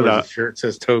 he's I don't know. His shirt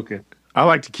says token. I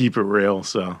like to keep it real,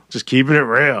 so just keeping it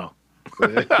real.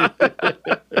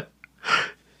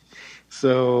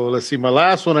 So let's see. My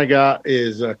last one I got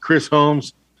is Chris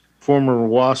Holmes, former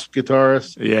Wasp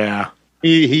guitarist. Yeah.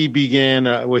 He began.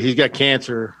 He's got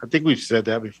cancer. I think we've said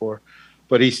that before,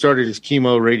 but he started his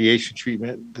chemo radiation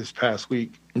treatment this past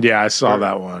week. Yeah, I saw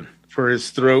that one. For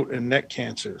his throat and neck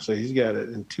cancer. So he's got it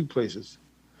in 2 places.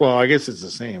 Well, I guess it's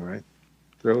the same, right?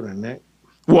 Throat and neck.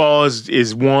 Well,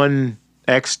 is one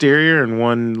exterior and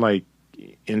one like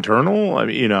internal? I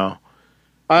mean, I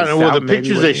don't know. Well, the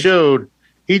pictures they showed,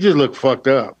 he just looked fucked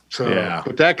up. So, yeah.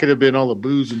 But that could have been all the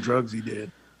booze and drugs he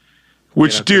did.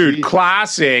 Which, dude,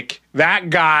 classic. That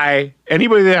guy.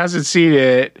 Anybody that hasn't seen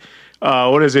it,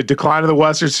 what is it? Decline of the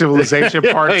Western Civilization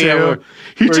Part 2. Where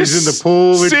He's in the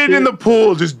pool, sitting in the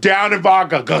pool, just down in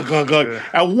vodka. Yeah.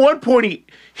 At one point,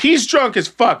 he's drunk as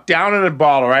fuck, down in a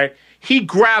bottle, right? He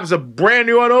grabs a brand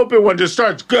new unopened one, just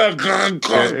starts and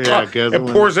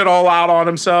pours it all out on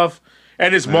himself.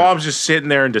 And his mom's just sitting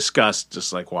there in disgust,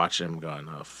 just like watching him going,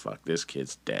 oh, fuck, this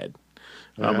kid's dead.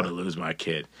 I'm going to lose my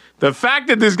kid. The fact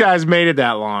that this guy's made it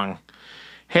that long,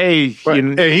 hey.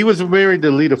 And he was married to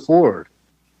Lita Ford.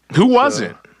 Who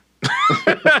wasn't?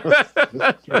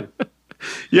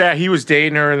 Yeah, he was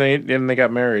dating her and they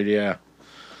got married, yeah.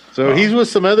 So he's with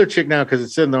some other chick now because it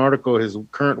said in the article his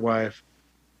current wife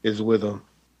is with him.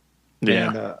 Yeah.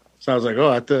 And, so I was like,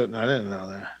 I didn't know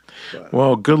that. But.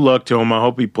 Well, good luck to him. I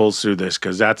hope he pulls through this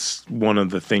because that's one of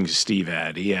the things Steve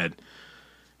had. It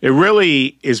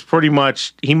really is pretty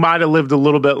much, he might have lived a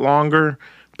little bit longer,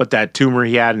 but that tumor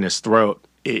he had in his throat,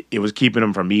 it was keeping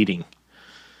him from eating.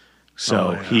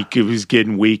 So he was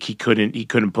getting weak. He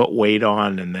couldn't put weight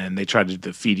on, and then they tried to do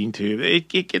the feeding tube.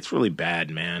 It gets really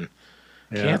bad, man.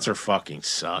 Yeah. Cancer fucking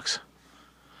sucks.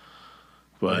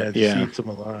 But eats him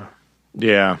alive.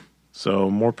 Yeah. So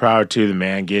more power to the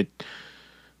man.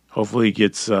 Hopefully he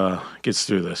gets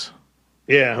through this.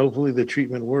 Yeah, hopefully the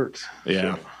treatment works.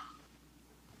 Yeah. So.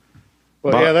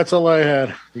 Well, that's all I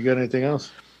had. You got anything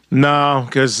else? No,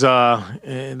 because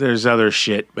there's other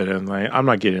shit, but I'm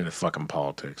not getting into fucking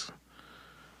politics.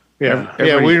 Yeah,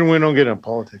 we don't get into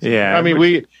politics. Yeah, I mean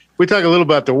we talk a little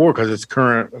about the war because it's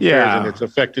current affairs and it's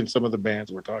affecting some of the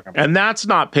bands we're talking about. And that's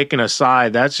not picking a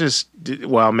side. That's just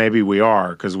maybe we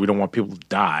are because we don't want people to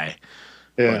die.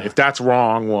 Yeah. But if that's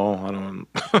wrong, well,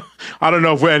 I don't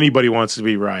know if anybody wants to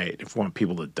be right. If we want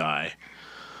people to die.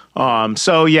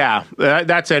 So yeah,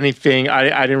 that's anything.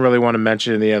 I didn't really want to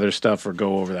mention the other stuff or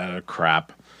go over that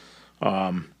crap.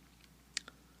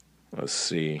 Let's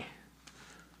see.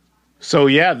 So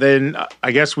yeah, then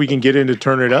I guess we can get into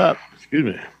Turn It Up.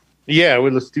 Excuse me. Yeah,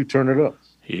 well, let's do Turn It Up.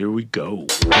 Here we go.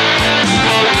 It's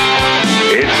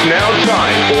now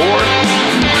time for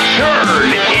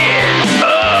Turn It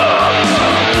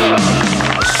Up.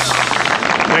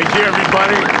 Thank you,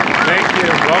 everybody. Thank you.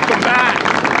 Welcome back.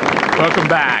 Welcome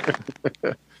back.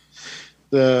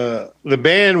 The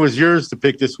band was yours to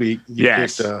pick this week. You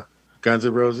Yes. picked, Guns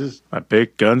N' Roses. I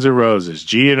picked Guns N' Roses,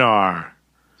 GNR.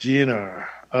 GNR.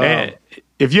 And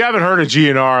if you haven't heard of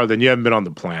GNR, then you haven't been on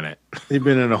the planet. You've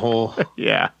been in a hole.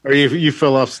 Yeah. Or you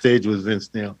fell off stage with Vince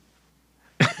Neil.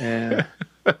 And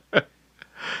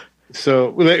so,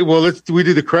 well, we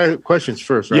do the questions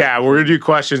first, right? Yeah, we're going to do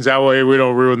questions. That way we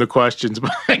don't ruin the questions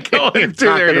by going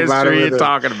through their Talking about history it and with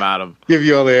talking about them. Give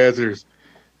you all the answers.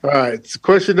 All right. So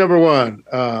question number one.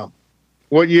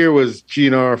 What year was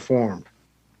GNR formed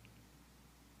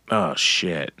Oh,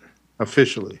 shit.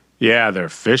 officially? Yeah, their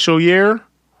official year?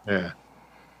 Yeah.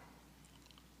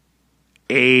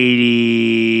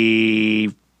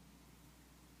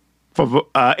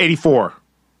 84.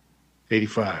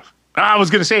 85. I was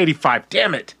going to say 85.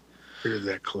 Damn it. You're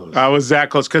that close. I was that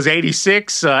close because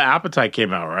 86, Appetite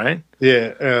came out, right?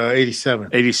 Yeah, 87.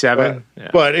 87?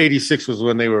 But 86 was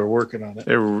when they were working on it.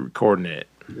 They were recording it.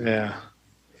 Yeah.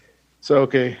 So,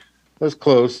 okay. That's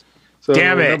close. So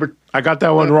Damn it. I got that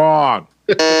one wrong.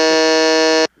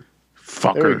 Fucker.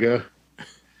 There we go.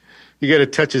 You got to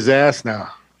touch his ass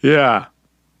now. Yeah.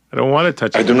 I don't want to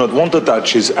touch I it. do not want to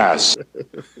touch his ass.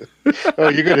 Oh,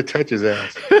 you're going to touch his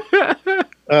ass.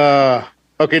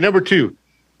 Okay, number two.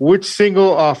 Which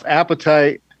single off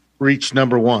Appetite reached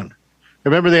number one?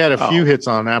 Remember they had a few hits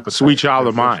on Appetite. Sweet Child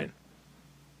of Mine.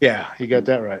 Yeah, you got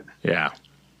that right. Yeah.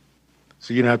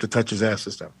 So you don't have to touch his ass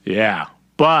this time. Yeah.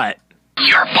 But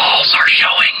Your balls are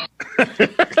showing.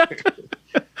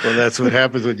 Well, that's what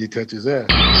happens when you touch his ass.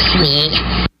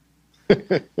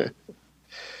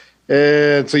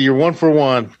 And so you're 1 for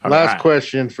 1. All Last right.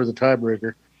 question for the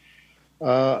tiebreaker.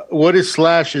 What is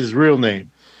Slash's real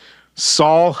name?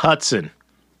 Saul Hudson.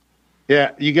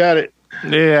 Yeah, you got it.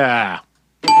 Yeah.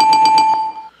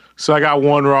 So I got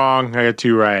one wrong. I got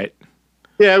two right.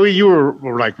 Yeah, well, you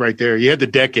were like right there. You had the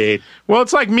decade. Well,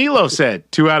 it's like Milo said,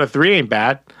 2 out of 3 ain't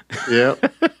bad. Yeah.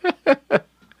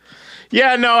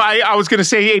 Yeah, no, I was going to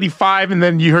say 85, and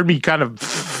then you heard me kind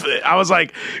of, I was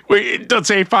like, wait, don't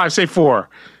say 5, say 4.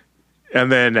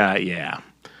 And then, yeah.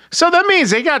 So that means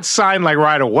they got signed like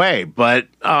right away, but,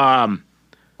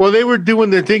 Well, they were doing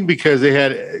their thing because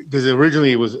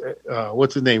originally it was,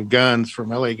 what's his name? Guns from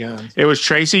LA Guns. it was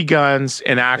Tracy Guns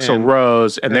and Axl And-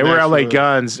 Rose, and they and were Axl LA Rose.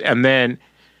 Guns, and then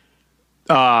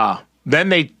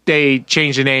they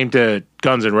changed the name to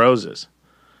Guns N' Roses.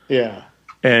 Yeah.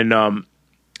 And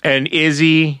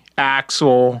Izzy,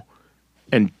 Axel,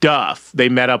 and Duff, they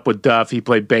met up with Duff. He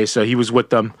played bass, so he was with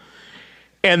them.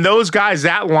 And those guys,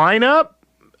 that lineup,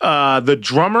 the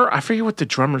drummer, I forget what the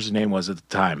drummer's name was at the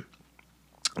time.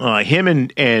 Him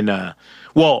and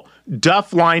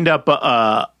Duff lined up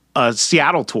a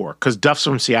Seattle tour because Duff's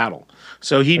from Seattle.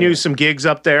 So he knew some gigs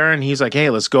up there, and he's like, hey,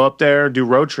 let's go up there, do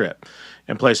road trip,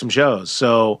 and play some shows.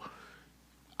 So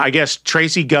I guess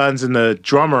Tracy Guns and the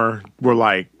drummer were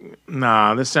like,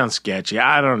 nah, this sounds sketchy.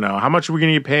 I don't know. How much are we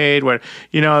going to get paid? What,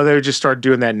 they just started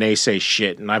doing that naysay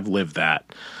shit, and I've lived that.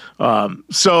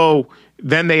 So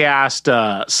then they asked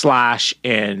Slash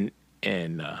and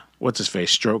what's his face,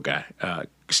 stroke guy,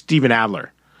 Steven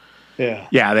Adler. Yeah.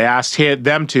 Yeah, they asked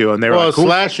them to, and they were Well, like, cool.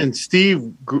 Slash and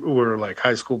Steve were like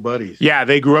high school buddies. Yeah,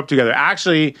 they grew up together.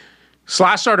 Actually,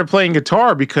 Slash started playing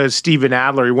guitar because Steven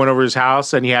Adler, he went over to his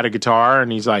house and he had a guitar,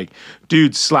 and he's like,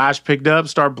 dude, Slash picked up,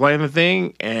 started playing the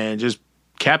thing, and just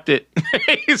kept it.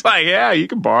 He's like, yeah, you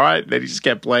can borrow it. Then he just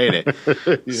kept playing it.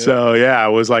 Yeah. So, yeah,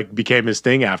 it was like, became his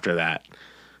thing after that.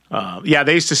 Yeah,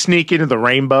 they used to sneak into the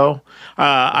Rainbow.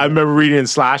 I remember reading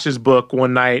Slash's book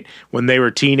one night when they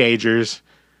were teenagers.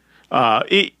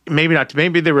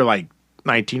 Maybe they were like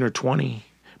 19 or 20.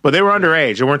 But they were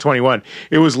underage. They weren't 21.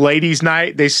 It was ladies'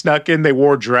 night. They snuck in. They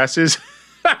wore dresses.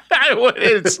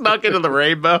 and snuck into the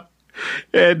Rainbow.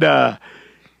 And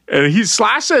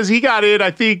Slash says he got in.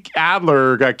 I think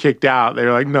Adler got kicked out. They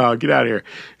were like, no, get out of here.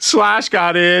 Slash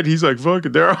got in. He's like, fuck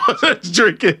it. They're all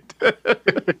drinking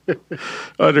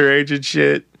underage and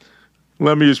shit.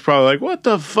 Lemmy was probably like, what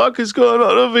the fuck is going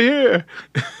on over here?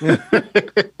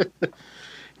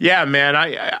 Yeah, man.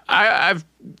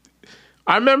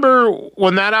 I remember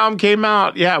when that album came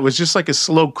out. Yeah, it was just like a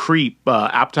slow creep.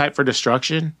 Appetite for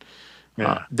Destruction.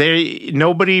 Yeah.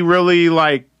 Nobody really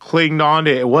like clinged on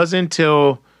to it. It wasn't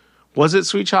until, was it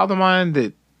Sweet Child of Mine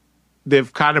that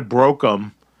they've kind of broke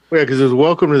them, Yeah, because it was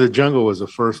Welcome to the Jungle was the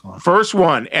first one. First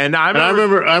one, and I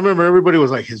remember everybody was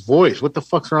like, his voice. What the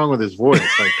fuck's wrong with his voice?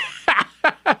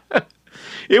 Like,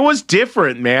 it was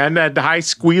different, man. That high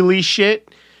squealy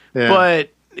shit, yeah.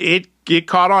 but it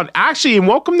caught on. Actually, in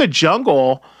Welcome to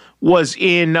Jungle was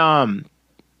in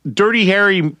Dirty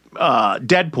Harry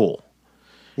Deadpool.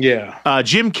 Yeah.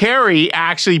 Jim Carrey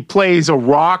actually plays a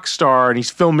rock star, and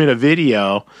he's filming a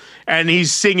video, and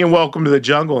he's singing "Welcome to the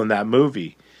Jungle" in that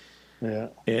movie. Yeah.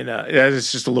 And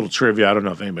it's just a little trivia. I don't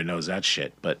know if anybody knows that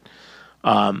shit, but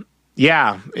really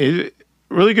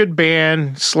good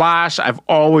band. Slash, I've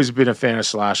always been a fan of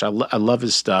Slash. I love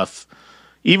his stuff.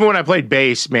 Even when I played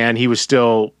bass, man,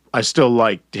 I still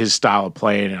liked his style of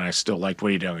playing, and I still liked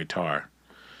what he did on guitar.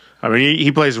 I mean,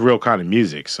 he plays real kind of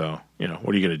music, so,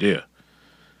 what are you going to do?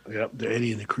 Yep, the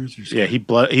Eddie and the Cruisers. Yeah, he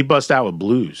bust out with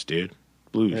blues, dude.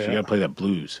 Blues. Yeah. You got to play that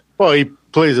blues. Well, he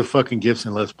plays a fucking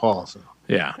Gibson Les Paul, so.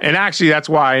 Yeah, and actually, that's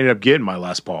why I ended up getting my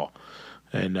Les Paul.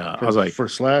 And I was like, for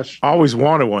Slash, I always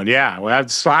wanted one. Yeah, well,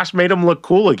 Slash made him look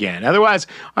cool again. Otherwise,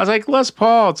 I was like, Les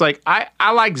Paul. It's like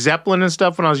I like Zeppelin and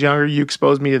stuff when I was younger. You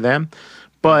exposed me to them,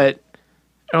 but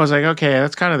I was like, okay,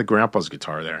 that's kind of the grandpa's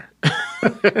guitar there.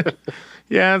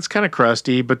 Yeah, it's kind of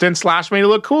crusty, but then Slash made it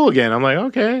look cool again. I'm like,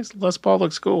 okay, Les Paul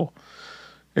looks cool.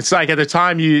 It's like at the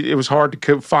time, it was hard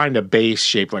to find a bass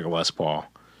shaped like a Les Paul,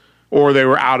 or they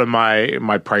were out of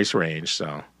my price range.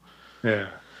 So, yeah.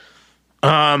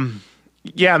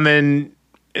 Yeah, and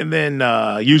then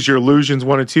Use Your Illusions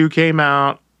 1 and 2 came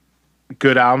out.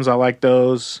 Good albums, I like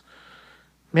those.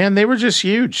 Man, they were just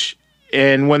huge.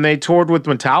 And when they toured with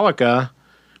Metallica,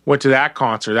 went to that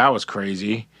concert, that was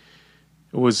crazy.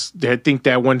 I think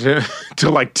that went to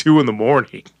like 2 a.m.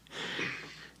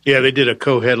 Yeah, they did a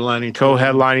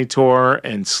co-headlining tour,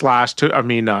 and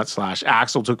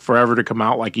Axl took forever to come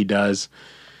out like he does.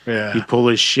 Yeah. He'd pull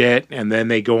his shit, and then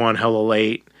they go on hella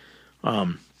late.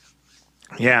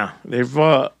 Yeah, they've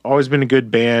always been a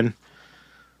good band.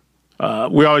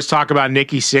 We always talk about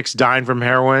Nikki Sixx dying from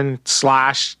heroin.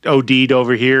 Slash OD'd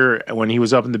over here when he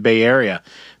was up in the Bay Area.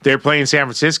 They're playing San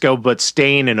Francisco, but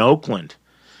staying in Oakland.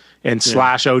 And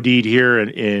Slash OD'd here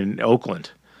in Oakland.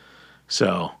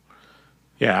 So,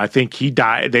 yeah, I think he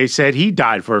died. They said he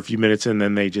died for a few minutes, and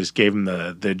then they just gave him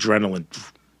the adrenaline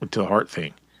to the heart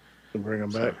thing. To bring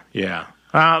him back. Yeah.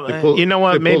 You know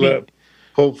what? Maybe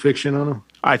Pulp Fiction on him.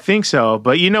 I think so,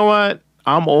 but you know what?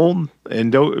 I'm old,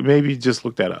 and maybe just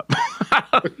look that up.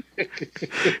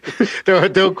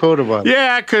 Don't quote him on it.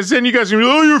 Yeah, because then you guys can be,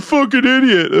 oh, you're a fucking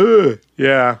idiot. Ugh.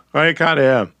 Yeah, I kind of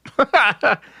am.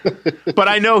 But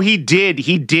I know he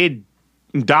did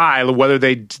die, whether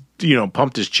they,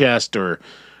 pumped his chest or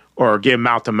gave him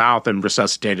mouth to mouth and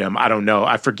resuscitated him. I don't know.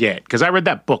 I forget, because I read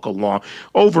that book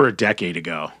over a decade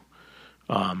ago.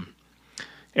 And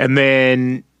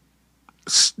then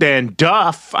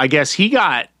Duff, I guess he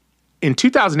got, in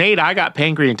 2008, I got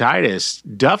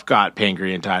pancreatitis. Duff got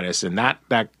pancreatitis, and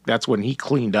that's when he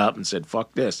cleaned up and said,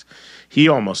 fuck this. He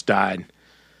almost died.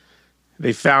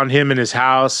 They found him in his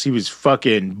house. He was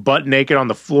fucking butt naked on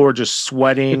the floor, just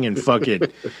sweating and fucking,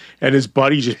 and his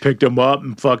buddy just picked him up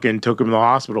and fucking took him to the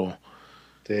hospital.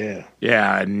 Damn.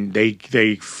 Yeah, and they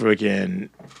freaking,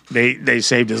 they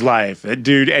saved his life.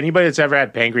 Dude, anybody that's ever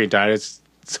had pancreatitis,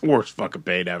 it's the worst fucking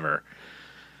pain ever.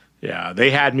 Yeah,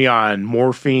 they had me on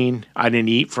morphine. I didn't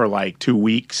eat for like 2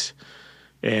 weeks,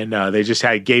 and they just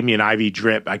gave me an IV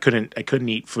drip. I couldn't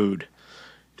eat food.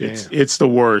 It's the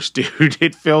worst, dude.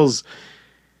 It feels.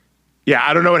 Yeah,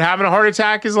 I don't know what having a heart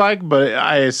attack is like, but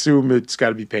I assume it's got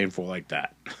to be painful like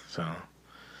that. So,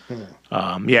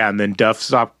 yeah, and then Duff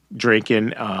stopped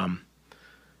drinking.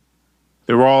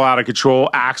 They were all out of control.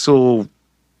 Axl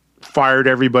fired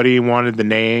everybody and wanted the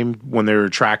name when they were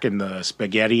tracking the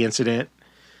spaghetti incident.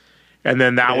 And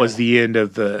then that was the end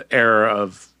of the era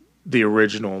of the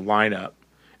original lineup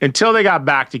until they got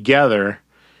back together,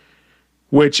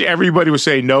 which everybody was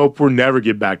saying, nope, we're never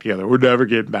getting back together. We're never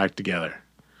getting back together.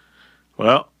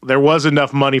 Well, there was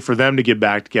enough money for them to get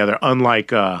back together, unlike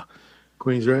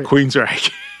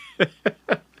Queensryche.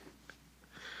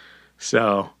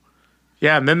 So,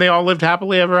 yeah, and then they all lived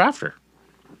happily ever after.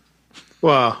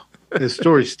 Well, the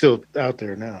story's still out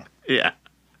there now. Yeah.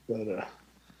 But,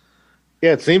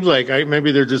 yeah, it seems like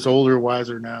maybe they're just older,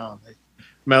 wiser now. They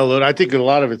mellowed. I think a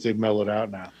lot of it they've mellowed out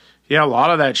now. Yeah, a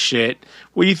lot of that shit.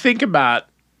 When you think about,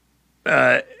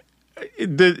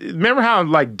 remember how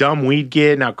like dumb we'd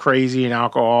get and how crazy and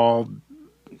alcohol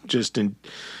just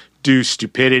induce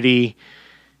stupidity.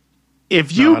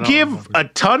 If you give a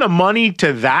ton of money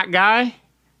to that guy,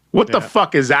 what the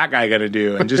fuck is that guy gonna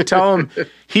do? And just tell him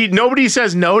nobody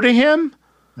says no to him.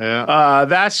 Yeah,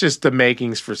 that's just the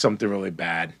makings for something really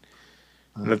bad.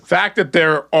 The fact that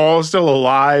they're all still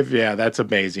alive, yeah, that's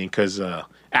amazing. Because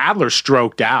Adler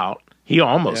stroked out. He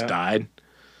almost died.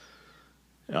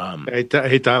 He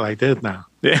died like this now.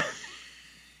 Yeah.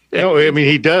 No, I mean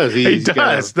he does. He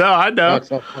does. No, I know.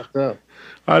 That's all fucked up.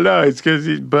 I know. It's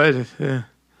because but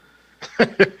what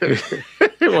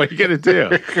are you gonna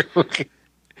do?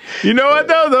 You know what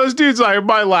though? Those dudes, I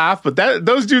might laugh, but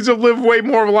those dudes have lived way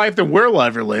more of a life than we'll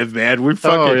ever live, man. We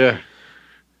fucking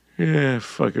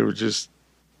fuck it. We're just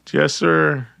yes,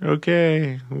 sir.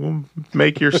 Okay, we'll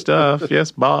make your stuff.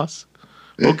 Yes, boss.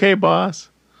 Okay, boss.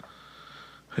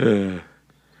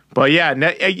 But yeah,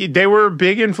 they were a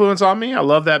big influence on me. I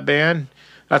love that band.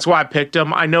 That's why I picked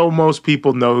them. I know most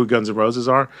people know who Guns N' Roses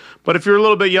are, but if you're a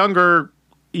little bit younger,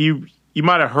 you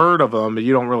might have heard of them, but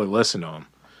you don't really listen to them.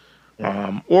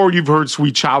 Yeah. Or you've heard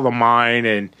Sweet Child of Mine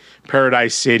and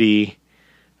Paradise City.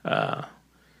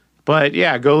 But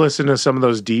yeah, go listen to some of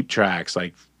those deep tracks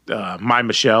like My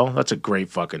Michelle. That's a great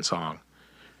fucking song.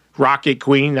 Rocket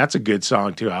Queen. That's a good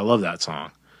song too. I love that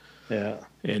song. Yeah.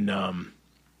 And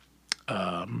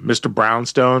Mr.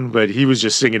 Brownstone, but he was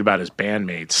just singing about his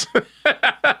bandmates.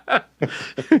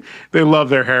 They love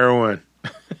their heroin.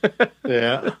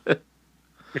 Yeah.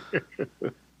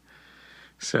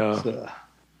 So,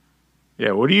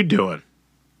 yeah, what are you doing?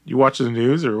 You watching the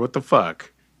news or what the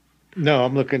fuck? No,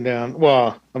 I'm looking down.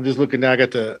 Well, I'm just looking down. I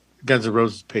got the Guns N'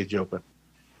 Roses page open.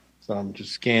 So I'm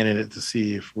just scanning it to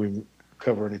see if we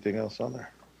cover anything else on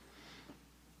there.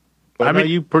 But I mean,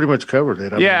 you pretty much covered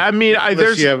it.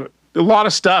 There's a lot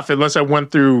of stuff, unless I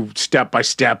went through step by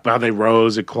step how they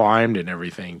rose and climbed and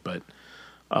everything. But,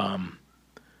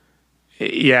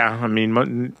 yeah, I mean,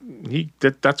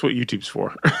 that's what YouTube's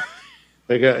for.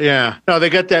 They got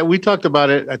that. We talked about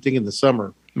it, I think, in the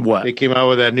summer. What? They came out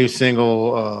with that new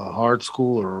single, Hard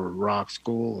School or Rock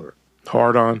School or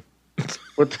Hard On.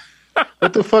 What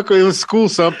the fuck? It was School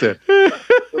something.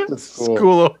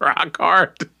 School of Rock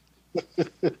Hard.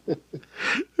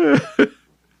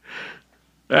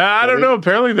 I don't know.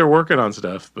 Apparently they're working on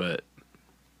stuff, but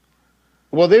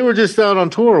well, they were just out on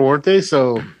tour, weren't they?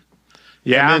 So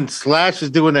yeah. And then Slash is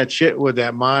doing that shit with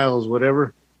that Miles,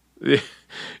 whatever.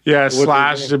 Yeah,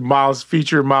 Slash and Miles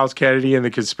feature Miles Kennedy and the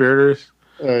Conspirators.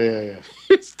 Oh yeah.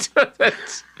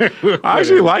 I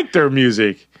actually like their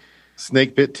music.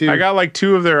 Snake Pit too. I got like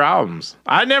 2 of their albums.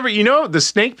 I never, the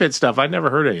Snake Pit stuff. I never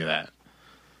heard any of that.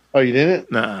 Oh, you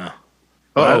didn't? Nuh-uh.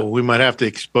 Oh, we might have to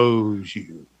expose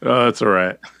you. Oh, that's all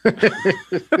right.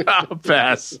 I'll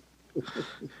pass.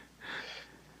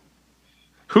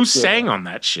 Who sang on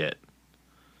that shit?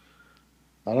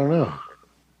 I don't know.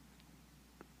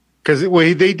 Because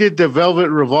they did the Velvet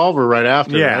Revolver right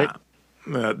after, right?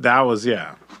 That was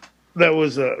That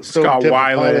was Scott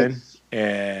Weiland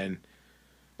and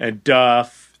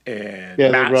Duff and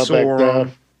Matt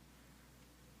Sorum.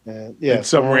 And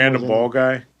some random ball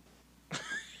guy.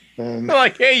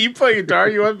 Like, hey, you play guitar?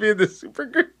 You want to be in the super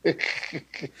group?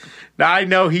 Now I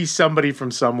know he's somebody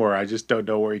from somewhere. I just don't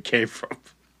know where he came from.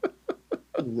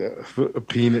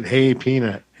 Peanut. Hey,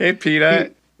 Peanut. Hey,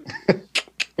 Peanut.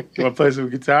 You want to play some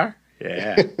guitar?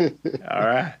 Yeah. All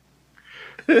right.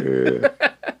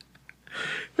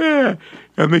 Yeah.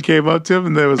 And they came up to him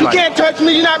and they was you like, can't touch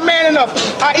me. You're not man enough.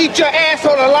 I eat your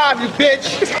asshole alive, you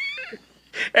bitch.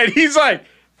 And he's like,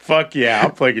 fuck yeah,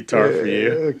 I'll play guitar for you.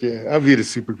 Okay, I'll be the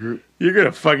super group. You're going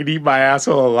to fucking eat my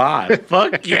asshole alive.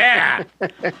 Fuck yeah.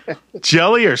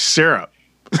 Jelly or syrup?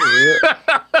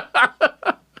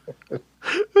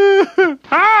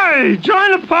 Hi,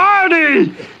 join the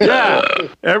party. Yeah,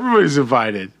 everybody's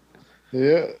invited.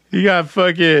 Yeah. You got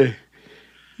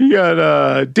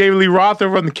David Lee Roth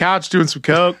over on the couch doing some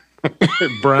coke.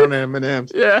 Brown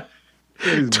M&Ms. Yeah.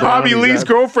 Tommy Lee's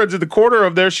girlfriend's in the corner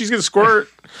of there. She's going to squirt.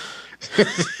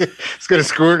 It's going to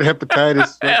squirt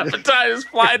hepatitis. Hepatitis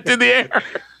flying through the air.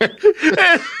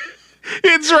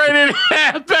 It's raining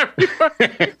hep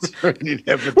everywhere.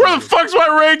 Where the fuck's my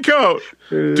raincoat?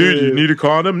 Dude, you need a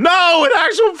condom? No, an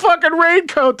actual fucking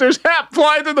raincoat. There's hep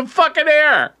flying through the fucking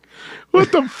air.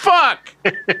 What the fuck?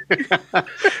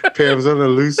 Pam's on the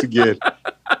loose again.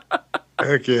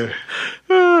 Okay.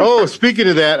 Oh, speaking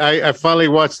of that, I finally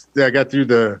watched. I got through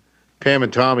the Pam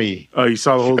and Tommy. Oh, you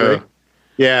saw the whole thing?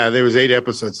 Yeah, there was 8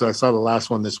 episodes, so I saw the last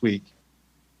one this week.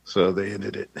 So they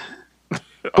ended it.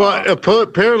 But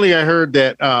apparently, I heard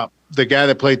that the guy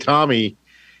that played Tommy,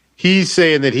 he's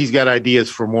saying that he's got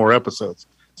ideas for more episodes.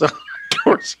 So of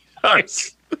course he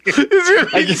does.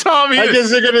 I guess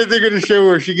they're gonna show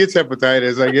where she gets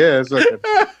hepatitis. I guess.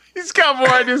 He's got more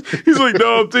ideas. He's like,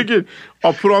 no, I'm thinking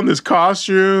I'll put on this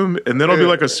costume and then I'll be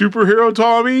like a superhero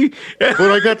Tommy. But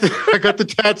I got the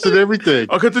tats and everything.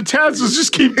 I got the tats. Let's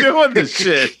just keep doing this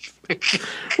shit.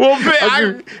 Well,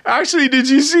 actually, did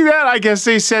you see that? I guess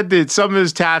they said that some of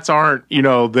his tats aren't,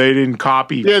 they didn't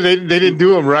copy. Yeah, they didn't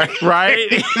do them right. Right?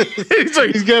 He's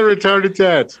like, he's got retarded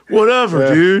tats.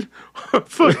 Whatever, dude.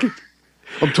 Fucking,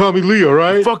 I'm Tommy Lee, all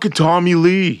right? fucking Tommy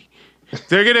Lee.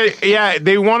 They're going to,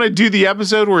 they want to do the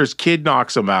episode where his kid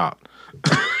knocks him out.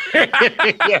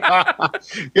 Yeah,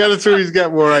 that's where he's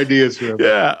got more ideas from.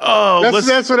 Yeah. Oh,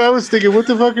 that's what I was thinking. What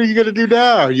the fuck are you gonna do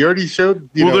now? You already showed.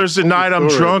 There's a night I'm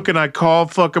drunk and I call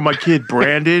fucking my kid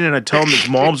Brandon and I tell him his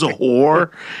mom's a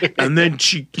whore, and then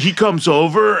he comes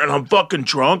over and I'm fucking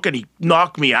drunk and he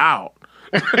knocked me out.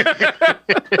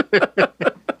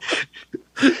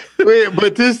 Wait,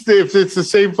 but if it's the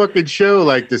same fucking show,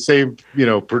 like the same,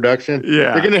 production,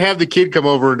 yeah, they're gonna have the kid come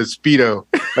over in a Speedo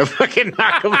and fucking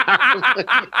knock him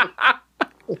out.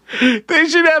 They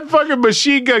should have fucking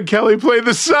Machine Gun Kelly play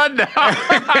the son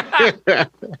now.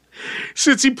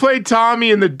 Since he played Tommy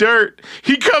in the dirt,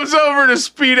 he comes over to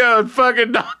Speedo and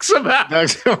fucking knocks him out.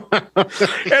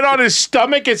 And on his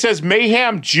stomach it says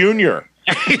Mayhem Jr.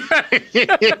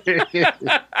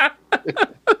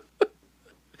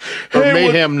 Or hey,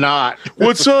 Mayhem Not.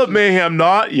 What's up, Mayhem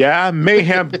Not? Yeah,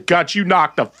 Mayhem got you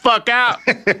knocked the fuck out.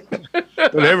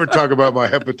 Don't ever talk about my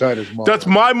hepatitis mom. That's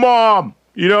my mom.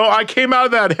 I came out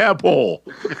of that hep hole.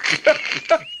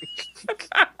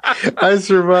 I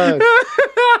survived.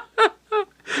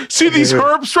 See these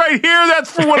herpes right here?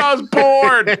 That's from when I was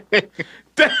born.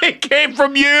 They came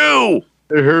from you.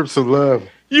 They're herbs of love.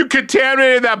 You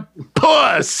contaminated that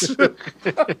puss. That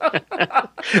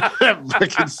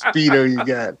fucking Speedo you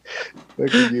got.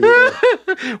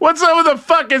 What's up with the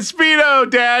fucking Speedo,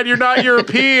 Dad? You're not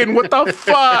European. What the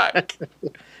fuck?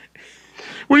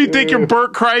 What do you think? You're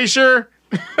Bert Kreischer?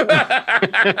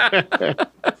 The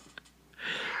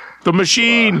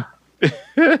Machine.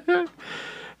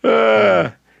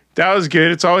 That was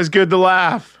good. It's always good to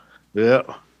laugh. Yeah.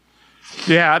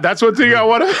 Yeah, that's one thing I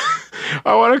want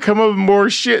to come up with more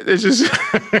shit. It's just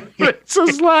it's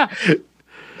just laugh. Well,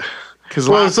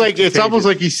 it's almost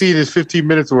like you see his 15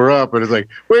 minutes were up, and it's like,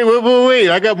 wait,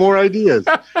 I got more ideas.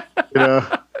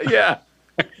 Yeah.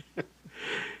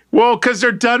 Well, because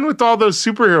they're done with all those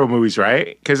superhero movies,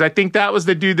 right? Because I think that was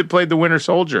the dude that played the Winter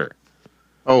Soldier.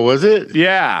 Oh, was it?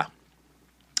 Yeah.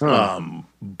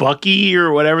 Bucky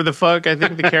or whatever the fuck I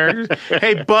think the character.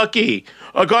 Hey, Bucky,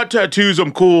 I got tattoos.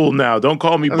 I'm cool now. Don't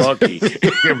call me Bucky.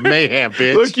 You're Mayhem,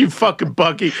 bitch. Look, you fucking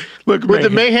Bucky. Look, with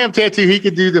the Mayhem tattoo, he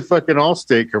could do the fucking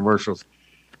Allstate commercials.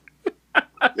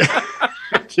 Wait,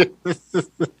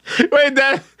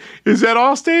 is that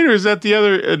Allstate or is that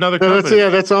another company?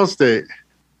 That's Allstate.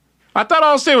 I thought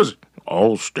Allstate was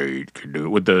Allstate can do it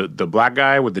with the black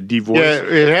guy with the D voice. Yeah,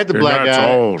 it had the black guy. That's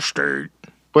Allstate.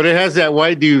 But it has that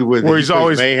white dude with where he's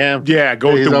always Mayhem. Yeah,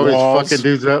 go he's through always walls. Fucking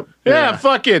dudes up. Yeah,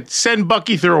 fuck it. Send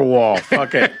Bucky through a wall.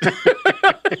 Fuck it.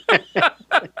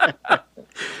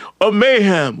 A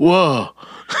Mayhem. Whoa.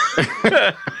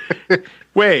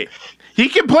 Wait. He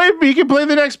can play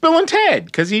the next Bill and Ted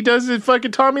because he does it.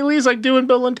 Fucking Tommy Lee's like doing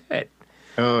Bill and Ted.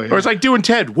 Oh, yeah. Or it's like doing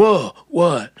Ted. Whoa,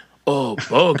 what? Oh,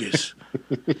 bogus.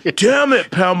 Damn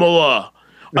it, Pamela.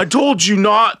 I told you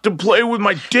not to play with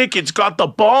my dick. It's got the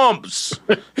bumps.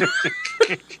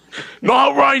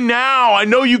 Not right now. I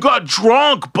know you got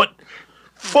drunk, but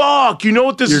fuck, you know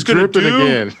what this is going to do?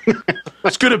 Again.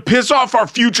 It's going to piss off our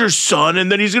future son, and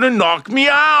then he's going to knock me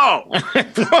out.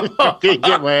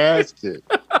 Get my ass kicked.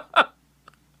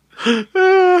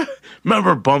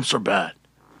 Remember, bumps are bad.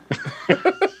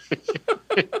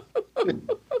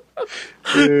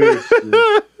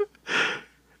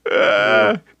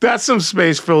 That's some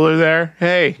space filler there.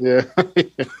 Hey. Yeah.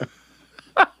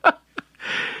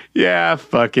 Yeah,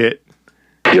 fuck it.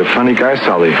 You're a funny guy,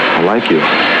 Sully. I like you.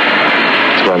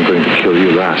 That's why I'm going to kill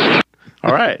you last.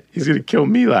 All right. He's going to kill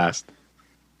me last.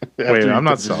 Wait, I'm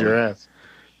not Sully. Your ass.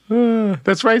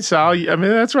 That's right, Sal.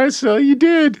 That's right, Sal. You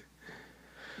did.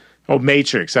 Oh,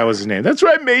 Matrix. That was his name. That's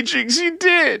right, Matrix. You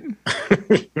did.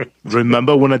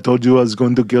 Remember when I told you I was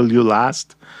going to kill you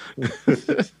last?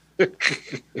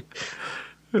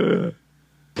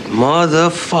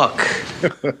 Motherfuck.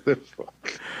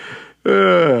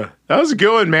 That was a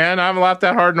good one, man. I haven't laughed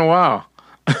that hard in a while.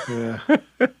 Yeah.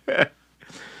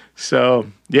 So,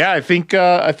 yeah, I think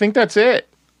that's it.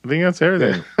 I think that's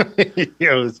everything.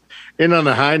 Yeah, it was in on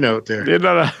a high note there. In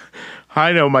on a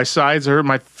high note, my sides hurt,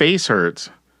 my face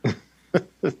hurts.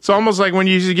 It's almost like when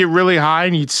you used to get really high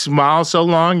and you'd smile so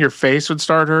long, your face would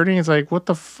start hurting. It's like, what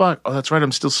the fuck? Oh, that's right.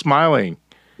 I'm still smiling.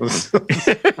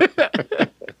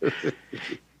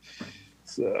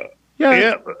 So,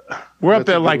 yeah. We're up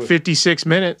at like 56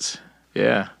 minutes.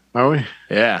 Yeah. Are we?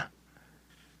 Yeah.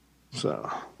 So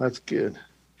that's good.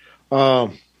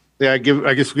 That Yeah, I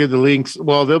guess we give the links.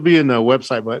 Well, they'll be in the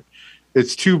website, but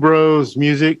it's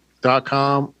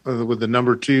twobrosmusic.com with the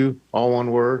number 2, all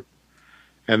one word.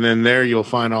 And then there you'll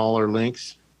find all our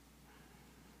links.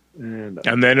 And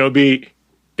then it'll be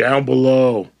down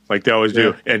below, like they always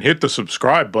do, and hit the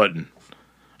subscribe button.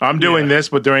 I'm doing this,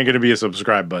 but there ain't going to be a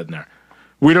subscribe button there.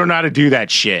 We don't know how to do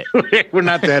that shit. We're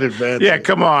not that advanced. Yeah,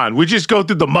 come on. We just go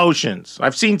through the motions.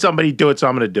 I've seen somebody do it, so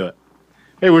I'm going to do it.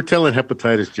 Hey, we're telling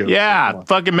hepatitis jokes. Yeah,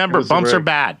 fucking remember, bumps are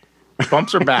bad.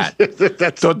 Bumps are bad.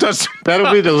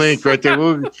 That'll be the link right there.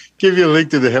 We'll give you a link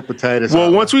to the hepatitis.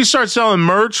 Well, once we start selling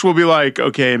merch, we'll be like,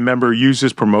 okay, remember, use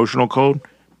this promotional code.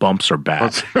 Bumps are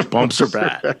bad. Bumps are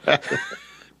bad.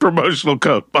 Promotional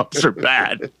code. Bumps are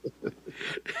bad.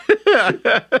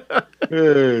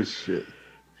 Oh, shit.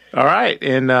 All right.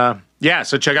 And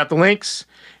so check out the links.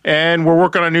 And we're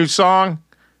working on a new song.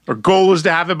 Our goal is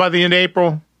to have it by the end of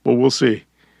April, but we'll see.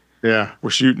 Yeah. We're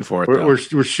shooting for it.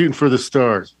 We're shooting for the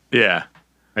stars. Yeah.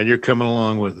 And you're coming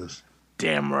along with us.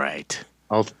 Damn right.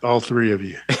 All 3 of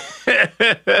you.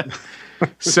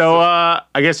 So I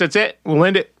guess that's it. We'll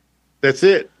end it. That's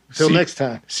it. Till next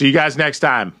time. See you guys next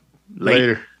time.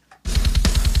 Later.